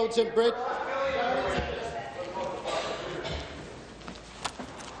building roads and bridges.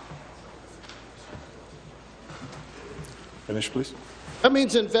 Finish, please. That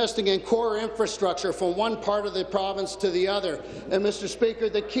means investing in core infrastructure from one part of the province to the other. And, Mr. Speaker,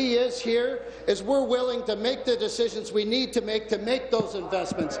 the key here is we're willing to make the decisions we need to make those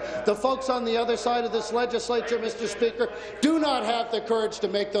investments. The folks on the other side of this legislature, Mr. Speaker, do not have the courage to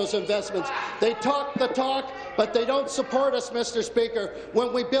make those investments. They talk the talk, but they don't support us, Mr. Speaker,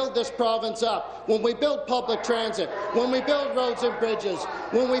 when we build this province up, when we build public transit, when we build roads and bridges,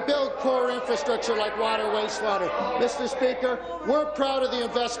 when we build core infrastructure like water, wastewater. Mr. Speaker, we're proud of the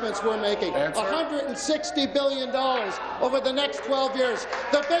investments we're making. $160 billion over the next 12 years,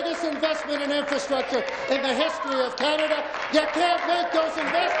 the biggest investment in infrastructure in the history of Canada. You can't make those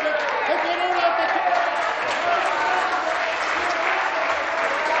investments if you don't have the...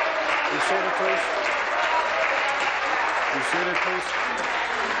 Be seated, please. Be seated, please.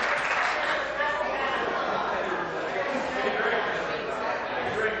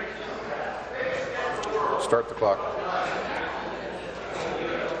 Start the clock.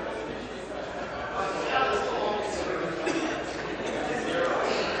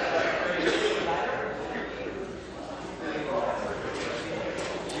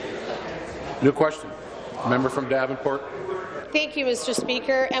 New question. Member from Davenport. Thank you, Mr.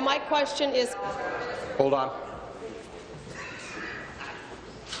 Speaker. And my question is... Hold on.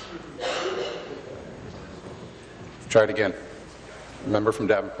 Try it again. Member from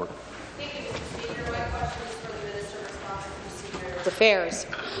Davenport. Thank you, Mr. Speaker. My question is for the Minister responsible for Senior Affairs.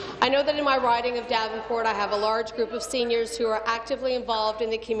 I know that in my riding of Davenport, I have a large group of seniors who are actively involved in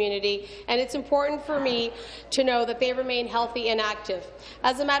the community, and it's important for me to know that they remain healthy and active.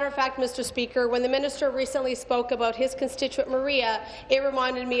 As a matter of fact, Mr. Speaker, when the minister recently spoke about his constituent Maria, it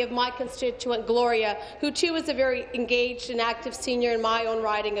reminded me of my constituent Gloria, who too is a very engaged and active senior in my own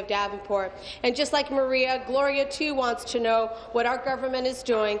riding of Davenport. And just like Maria, Gloria too wants to know what our government is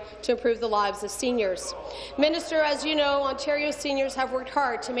doing to improve the lives of seniors. Minister, as you know, Ontario seniors have worked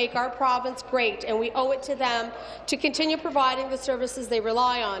hard to make our province great, and we owe it to them to continue providing the services they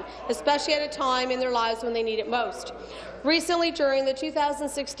rely on, especially at a time in their lives when they need it most. Recently, during the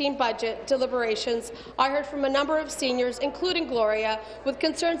 2016 budget deliberations, I heard from a number of seniors, including Gloria, with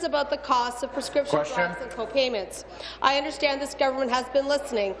concerns about the costs of prescription drugs and co-payments. I understand this government has been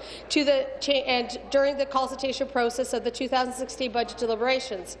listening to during the consultation process of the 2016 budget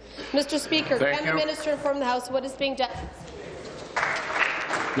deliberations. Mr. Speaker, can the minister inform the House what is being done?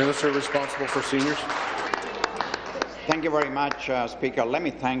 Minister responsible for seniors. Thank you very much, Speaker. Let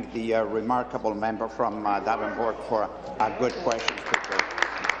me thank the remarkable member from Davenport for a good question, Speaker.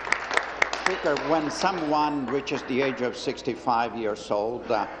 Speaker, when someone reaches the age of 65 years old,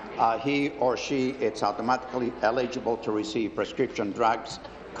 he or she is automatically eligible to receive prescription drugs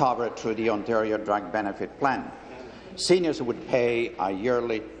covered through the Ontario Drug Benefit Plan. Seniors would pay a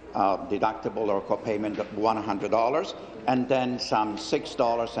yearly deductible or co-payment of $100, and then some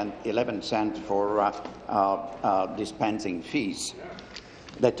 $6.11 for dispensing fees.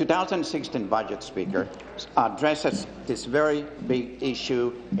 The 2016 budget, Speaker, addresses this very big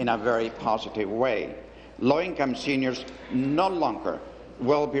issue in a very positive way. Low-income seniors no longer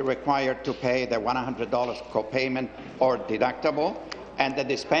will be required to pay the $100 copayment or deductible, and the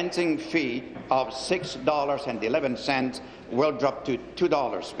dispensing fee of $6.11 will drop to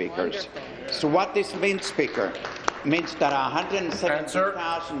 $2, Speakers. So what this means, Speaker, means that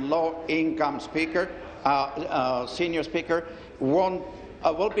 170,000 low-income senior Speaker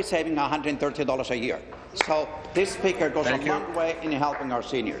will be saving $130 a year. So this, Speaker, goes a long way in helping our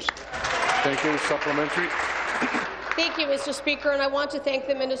seniors. Thank you. Supplementary. Thank you, Mr. Speaker, and I want to thank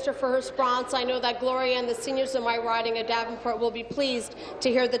the Minister for her response. I know that Gloria and the seniors in my riding of Davenport will be pleased to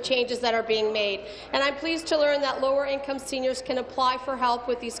hear the changes that are being made. And I'm pleased to learn that lower-income seniors can apply for help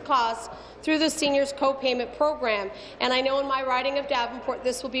with these costs through the Seniors Co-Payment Program. And I know in my riding of Davenport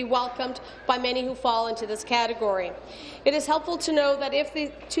this will be welcomed by many who fall into this category. It is helpful to know that if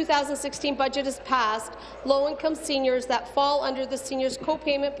the 2016 budget is passed, low-income seniors that fall under the Seniors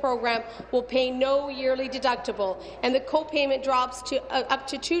Co-Payment Program will pay no yearly deductible, and the co-payment drops to up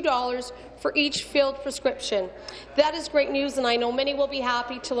to $2 for each filled prescription. That is great news, and I know many will be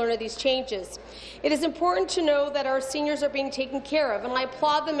happy to learn of these changes. It is important to know that our seniors are being taken care of, and I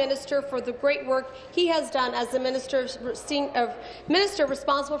applaud the Minister for the great work he has done as the Minister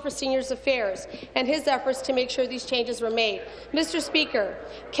responsible for Seniors Affairs and his efforts to make sure these changes were made. Mr. Speaker,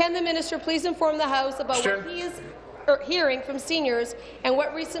 can the Minister please inform the House about what he is hearing from seniors and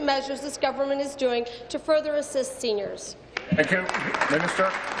what recent measures this government is doing to further assist seniors? Thank you.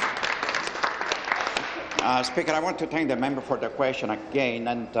 Minister. Speaker, I want to thank the member for the question again,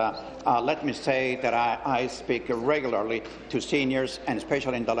 and let me say that I speak regularly to seniors, and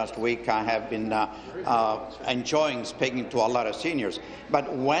especially in the last week I have been enjoying speaking to a lot of seniors.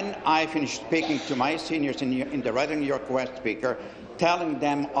 But when I finish speaking to my seniors in the Riding New York West, Speaker, telling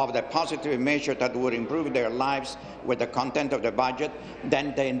them of the positive measure that would improve their lives with the content of the budget,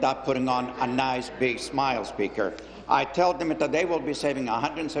 then they end up putting on a nice big smile, Speaker. I tell them that they will be saving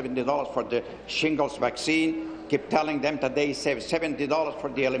 $170 for the shingles vaccine, keep telling them that they save $70 for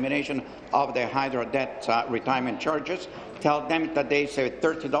the elimination of the Hydro debt retirement charges, tell them that they save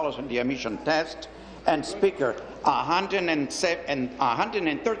 $30 on the emission test, and Speaker,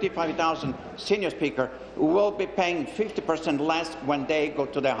 135,000 senior Speaker will be paying 50% less when they go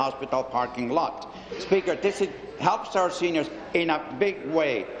to the hospital parking lot. Speaker, this helps our seniors in a big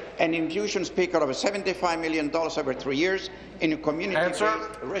way. An infusion, Speaker, of $75 million over 3 years in community-based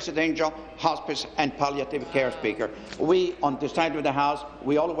residential, hospice and palliative care, Speaker. We, on the side of the House,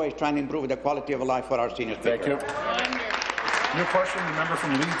 we always try and improve the quality of life for our seniors, Speaker. Thank you. New question, the member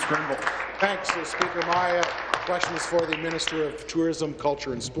from Leeds, Grenville. Thanks, Speaker. My question is for the Minister of Tourism,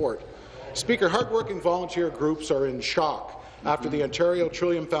 Culture and Sport. Speaker, hardworking volunteer groups are in shock after the Ontario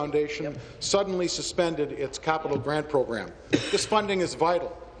Trillium Foundation suddenly suspended its capital grant program. This funding is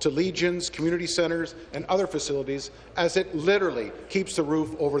vital to Legions, community centres and other facilities, as it literally keeps the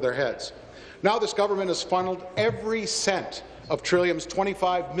roof over their heads. Now this government has funneled every cent of Trillium's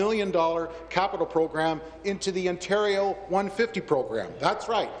 $25 million capital program into the Ontario 150 program. That's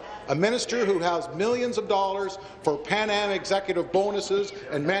right. A minister who has millions of dollars for Pan Am executive bonuses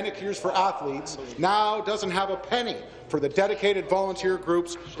and manicures for athletes now doesn't have a penny for the dedicated volunteer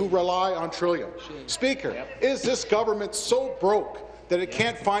groups who rely on Trillium. Speaker, is this government so broke that it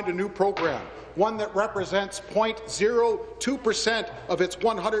can't find a new program, one that represents 0.02% of its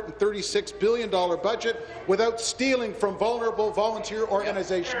 $136 billion budget, without stealing from vulnerable volunteer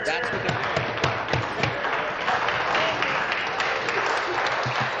organizations? That's what they're doing.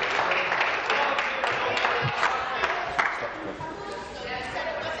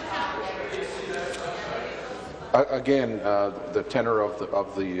 Again, the tenor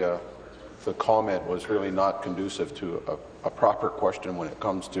of the comment was really not conducive to a proper question when it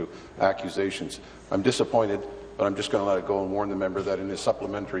comes to accusations. I'm disappointed, but I'm just going to let it go and warn the member that in his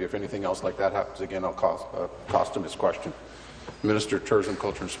supplementary, if anything else like that happens again, I'll cost him his question. Minister of Tourism,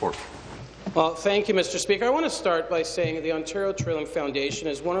 Culture and Sport. Well, thank you, Mr. Speaker. I want to start by saying the Ontario Trillium Foundation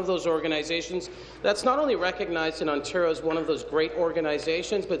is one of those organizations that's not only recognized in Ontario as one of those great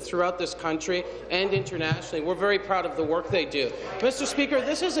organizations, but throughout this country and internationally. We're very proud of the work they do. Mr. Speaker,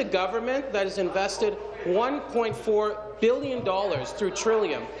 this is a government that has invested $1.4 billion through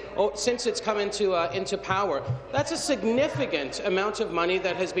Trillium since it's come into power. That's a significant amount of money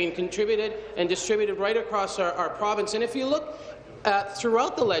that has been contributed and distributed right across our province. And if you look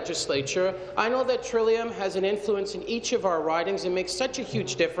throughout the legislature. I know that Trillium has an influence in each of our ridings and makes such a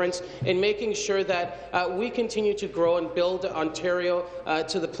huge difference in making sure that we continue to grow and build Ontario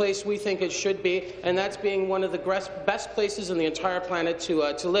to the place we think it should be, and that's being one of the best places on the entire planet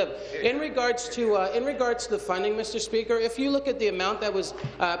to live. In regards to the funding, Mr. Speaker, if you look at the amount that was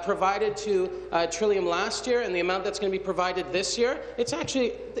provided to Trillium last year and the amount that's going to be provided this year, it's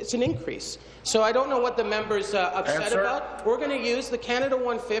an increase. So I don't know what the member's upset about. We're going to use the Canada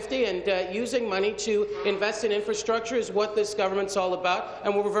 150, and using money to invest in infrastructure is what this government's all about,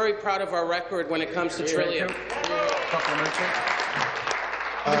 and we're very proud of our record when it comes to Trillium.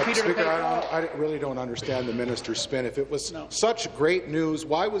 Speaker, I really don't understand the minister's spin. If it was such great news,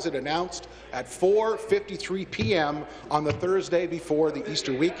 why was it announced at 4:53 p.m. on the Thursday before the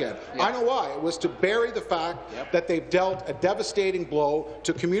Easter weekend? I know why. It was to bury the fact that they've dealt a devastating blow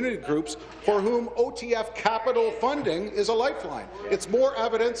to community groups for whom OTF capital funding is a lifeline. It's more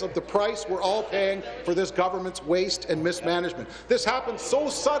evidence of the price we're all paying for this government's waste and mismanagement. This happened so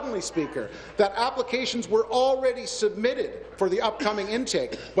suddenly, Speaker, that applications were already submitted for the upcoming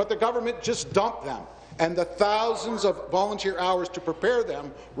intake, but the government just dumped them, and the thousands of volunteer hours to prepare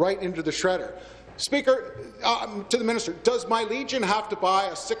them right into the shredder. Speaker, to the minister, does my Legion have to buy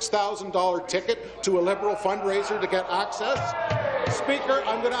a $6,000 ticket to a Liberal fundraiser to get access? Speaker,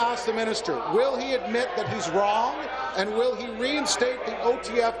 I'm going to ask the minister, will he admit that he's wrong, and will he reinstate the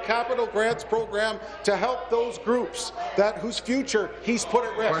OTF capital grants program to help those groups whose future he's put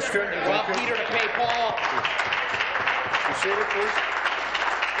at risk? Question. Well, Peter to pay Paul. Be seated, please.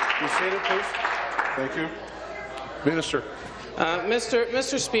 Be seated, please. Thank you. Minister.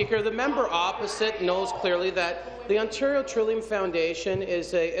 Mr. Speaker, the member opposite knows clearly that the Ontario Trillium Foundation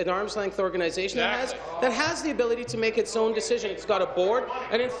is an arm's-length organization that has the ability to make its own decision. It's got a board,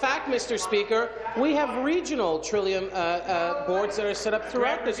 and in fact, Mr. Speaker, we have regional Trillium boards that are set up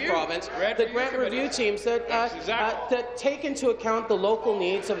throughout this province, the grant review teams that take into account the local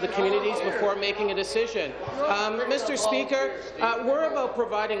needs of the communities before making a decision. Mr. Speaker, we're about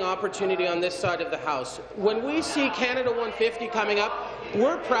providing opportunity on this side of the House. When we see Canada 150 coming up,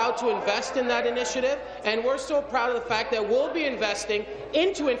 we're proud to invest in that initiative, and we're so proud of the fact that we'll be investing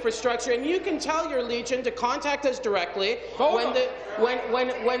into infrastructure. And you can tell your Legion to contact us directly when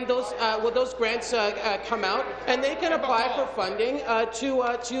those grants come out, and they can apply for funding to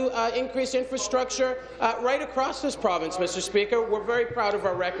increase infrastructure right across this province. Mr. Speaker, we're very proud of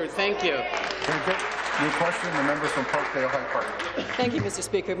our record. Thank you. New question, the member from Parkdale High Park. Thank you, Mr.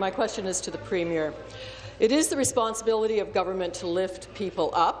 Speaker. My question is to the Premier. It is the responsibility of government to lift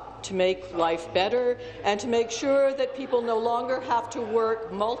people up, to make life better, and to make sure that people no longer have to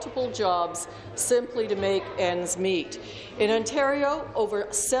work multiple jobs simply to make ends meet. In Ontario, over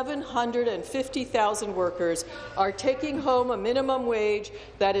 750,000 workers are taking home a minimum wage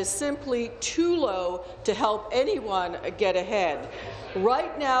that is simply too low to help anyone get ahead.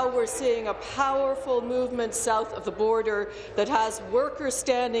 Right now, we're seeing a powerful movement south of the border that has workers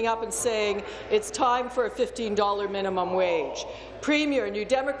standing up and saying it's time for a $15 minimum wage. Premier, New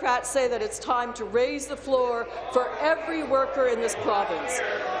Democrats say that it's time to raise the floor for every worker in this province.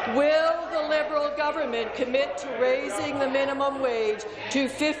 Will the Liberal government commit to raising the minimum wage to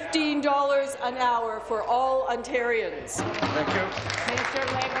 $15 an hour for all Ontarians? Thank you. Minister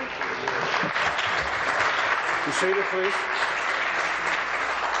of Labour. Be seated, please.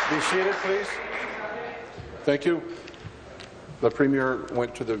 Be seated, please. Thank you. The Premier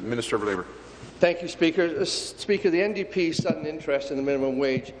went to the Minister of Labour. Thank you, Speaker. Speaker, the NDP's sudden interest in the minimum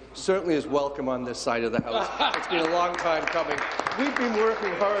wage certainly is welcome on this side of the House. It's been a long time coming. We've been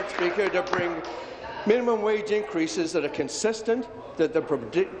working hard, Speaker, to bring minimum wage increases that are consistent, that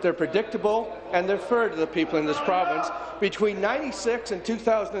they're predictable, and they're fair to the people in this province. Between 1996 and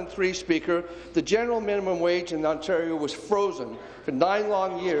 2003, Speaker, the general minimum wage in Ontario was frozen for 9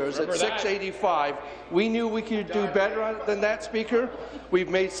 long years at $6.85. We knew we could do better than that, Speaker. We've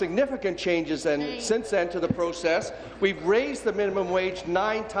made significant changes since then to the process. We've raised the minimum wage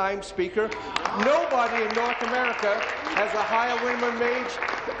 9 times, Speaker. Nobody in North America has a higher minimum wage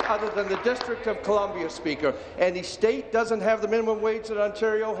other than the District of Columbia, Speaker. Any state doesn't have the minimum wage that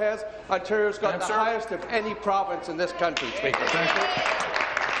Ontario has. Ontario's got the highest of any province in this country, Speaker. Thank you.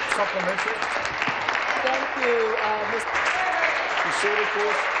 Supplementary. Thank you, Mr. Be seated,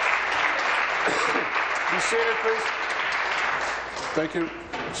 please. Be seated, please. Thank you.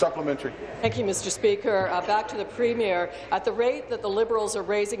 Supplementary. Thank you, Mr. Speaker. Back to the Premier. At the rate that the Liberals are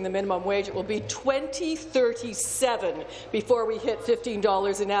raising the minimum wage, it will be 2037 before we hit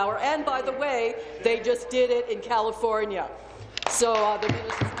 $15 an hour. And by the way, they just did it in California. So the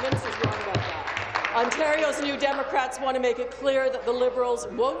minister's wrong about that. Ontario's New Democrats want to make it clear that the Liberals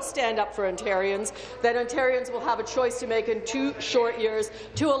won't stand up for Ontarians, that Ontarians will have a choice to make in 2 short years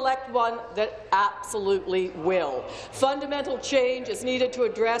to elect one that absolutely will. Fundamental change is needed to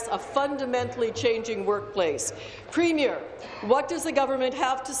address a fundamentally changing workplace. Premier, what does the government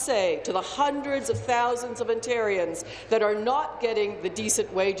have to say to the hundreds of thousands of Ontarians that are not getting the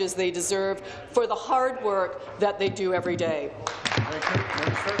decent wages they deserve for the hard work that they do every day?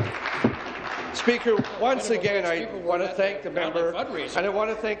 Speaker, once again, I want to thank the member and I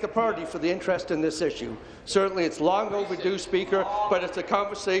want to thank the party for the interest in this issue. Certainly, it's long overdue, Speaker, but it's a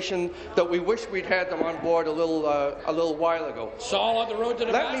conversation that we wish we'd had them on board a little while ago. Saul on the road to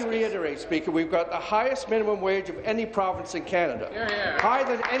Damascus. Let me reiterate, Speaker, we've got the highest minimum wage of any province in Canada, higher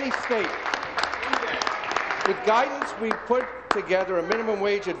than any state. With guidance, we put together a minimum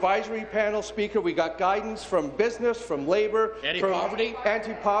wage advisory panel, Speaker. We got guidance from business, from Labour, from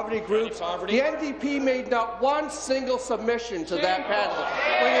anti-poverty groups. The NDP made not one single submission to that panel.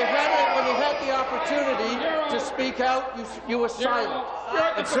 When you had the opportunity to speak out, you were silent.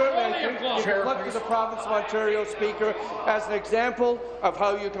 And certainly, I think you can look to the province of Ontario, Speaker, as an example of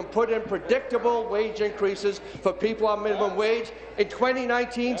how you can put in predictable wage increases for people on minimum wage. In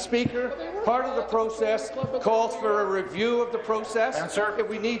 2019, Speaker, part of the process calls for a review of the process. If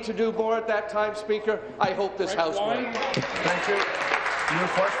we need to do more at that time, Speaker, I hope this House will. Thank you. New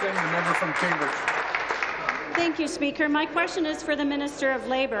question, the member from Cambridge. Thank you, Speaker. My question is for the Minister of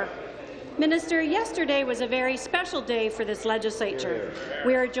Labour. Minister, yesterday was a very special day for this legislature.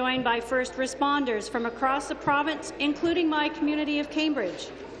 We are joined by first responders from across the province, including my community of Cambridge.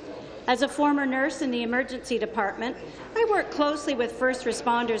 As a former nurse in the emergency department, I work closely with first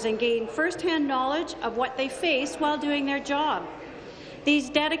responders and gain first-hand knowledge of what they face while doing their job. These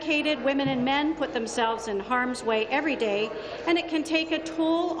dedicated women and men put themselves in harm's way every day, and it can take a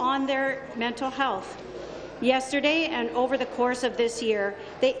toll on their mental health. Yesterday and over the course of this year,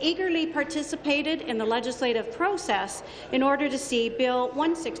 they eagerly participated in the legislative process in order to see Bill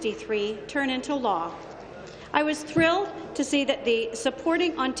 163 turn into law. I was thrilled to see that the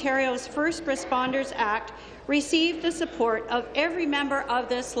Supporting Ontario's First Responders Act received the support of every member of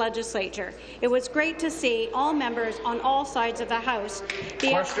this legislature. It was great to see all members on all sides of the House be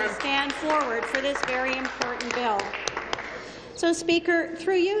able to stand forward for this very important bill. So, Speaker,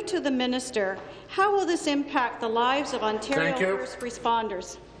 through you to the Minister, how will this impact the lives of Ontario first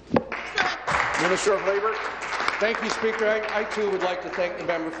responders? Minister of Labour. Thank you, Speaker. I too would like to thank the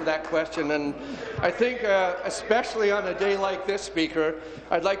member for that question. And I think, especially on a day like this, Speaker,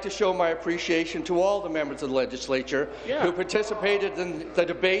 I'd like to show my appreciation to all the members of the legislature who participated in the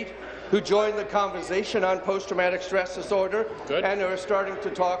debate, who joined the conversation on post-traumatic stress disorder, and are starting to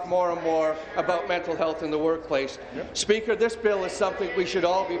talk more and more about mental health in the workplace. Speaker, this bill is something we should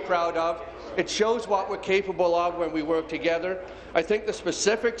all be proud of. It shows what we're capable of when we work together. I think the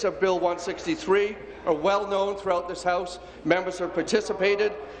specifics of Bill 163 are well known throughout this House. Members have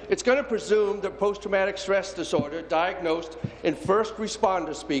participated. It's going to presume that post-traumatic stress disorder diagnosed in first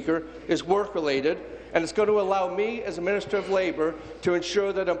responders, Speaker, is work-related, and it's going to allow me, as a Minister of Labour, to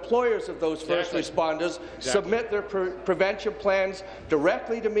ensure that employers of those first responders submit their prevention plans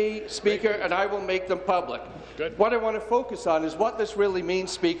directly to me, Speaker, and I will make them public. What I want to focus on is what this really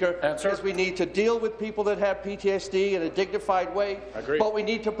means, Speaker, is we need to deal with people that have PTSD in a dignified way, but we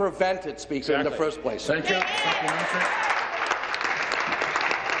need to prevent it, Speaker, in the first place. Thank you.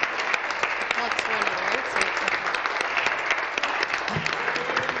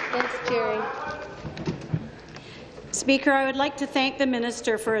 Thanks, Jerry. Speaker, I would like to thank the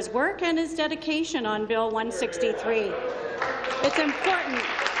Minister for his work and his dedication on Bill 163. It's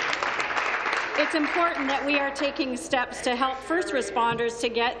important that we are taking steps to help first responders to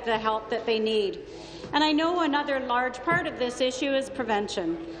get the help that they need. And I know another large part of this issue is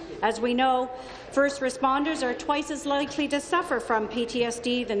prevention. As we know, first responders are twice as likely to suffer from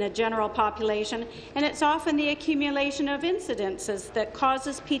PTSD than the general population, and it's often the accumulation of incidences that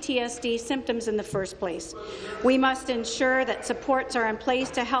causes PTSD symptoms in the first place. We must ensure that supports are in place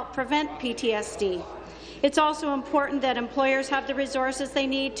to help prevent PTSD. It's also important that employers have the resources they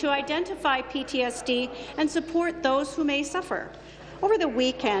need to identify PTSD and support those who may suffer. Over the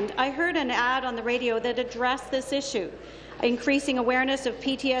weekend, I heard an ad on the radio that addressed this issue. Increasing awareness of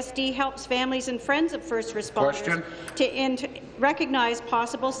PTSD helps families and friends of first responders to recognize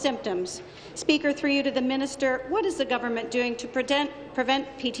possible symptoms. Speaker, through you to the Minister, what is the government doing to prevent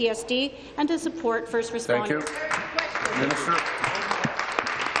PTSD and to support first responders? Thank you. Minister.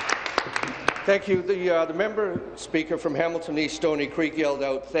 Thank you. The member speaker from Hamilton East Stony Creek yelled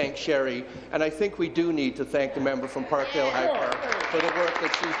out, "Thank Sherry," and I think we do need to thank the member from Parkdale High Park for the work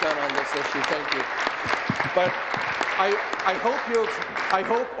that she's done on this issue. Thank you. But I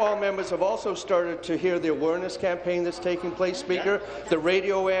hope all members have also started to hear the awareness campaign that's taking place, Speaker. The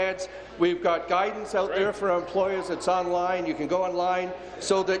radio ads. We've got guidance out there for our employers. It's online. You can go online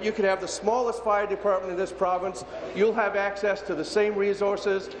so that you can have the smallest fire department in this province. You'll have access to the same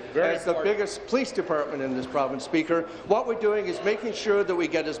resources as the biggest police department in this province, Speaker. What we're doing is making sure that we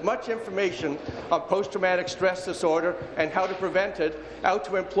get as much information on post-traumatic stress disorder and how to prevent it out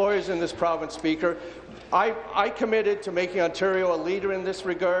to employers in this province, Speaker. I committed to making Ontario a leader in this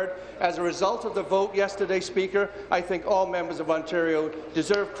regard. As a result of the vote yesterday, Speaker, I think all members of Ontario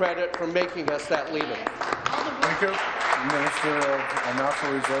deserve credit for making us that leader. Thank you. Minister of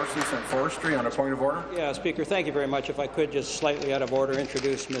Natural Resources and Forestry on a point of order. Yeah, Speaker, thank you very much. If I could just slightly out of order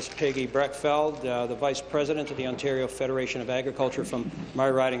introduce Ms. Peggy Breckfeld, the Vice President of the Ontario Federation of Agriculture from my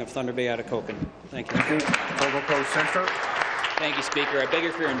riding of Thunder Bay Atikokan. Thank you. Thank you. Provost Centre. Thank you, Speaker. I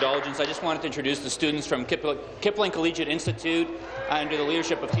beg for your indulgence. I just wanted to introduce the students from Kipling Collegiate Institute under the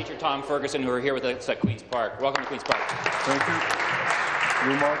leadership of teacher Tom Ferguson, who are here with us at Queen's Park. Welcome to Queen's Park. Thank you.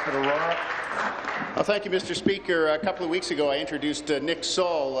 Newmarket Aurora. Thank you, Mr. Speaker. A couple of weeks ago, I introduced Nick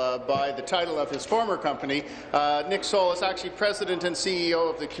Saul by the title of his former company. Nick Saul is actually President and CEO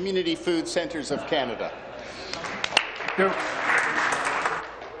of the Community Food Centres of Canada. Thank you.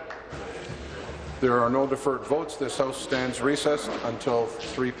 There are no deferred votes. This House stands recessed until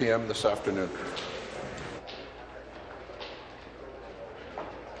 3 p.m. this afternoon.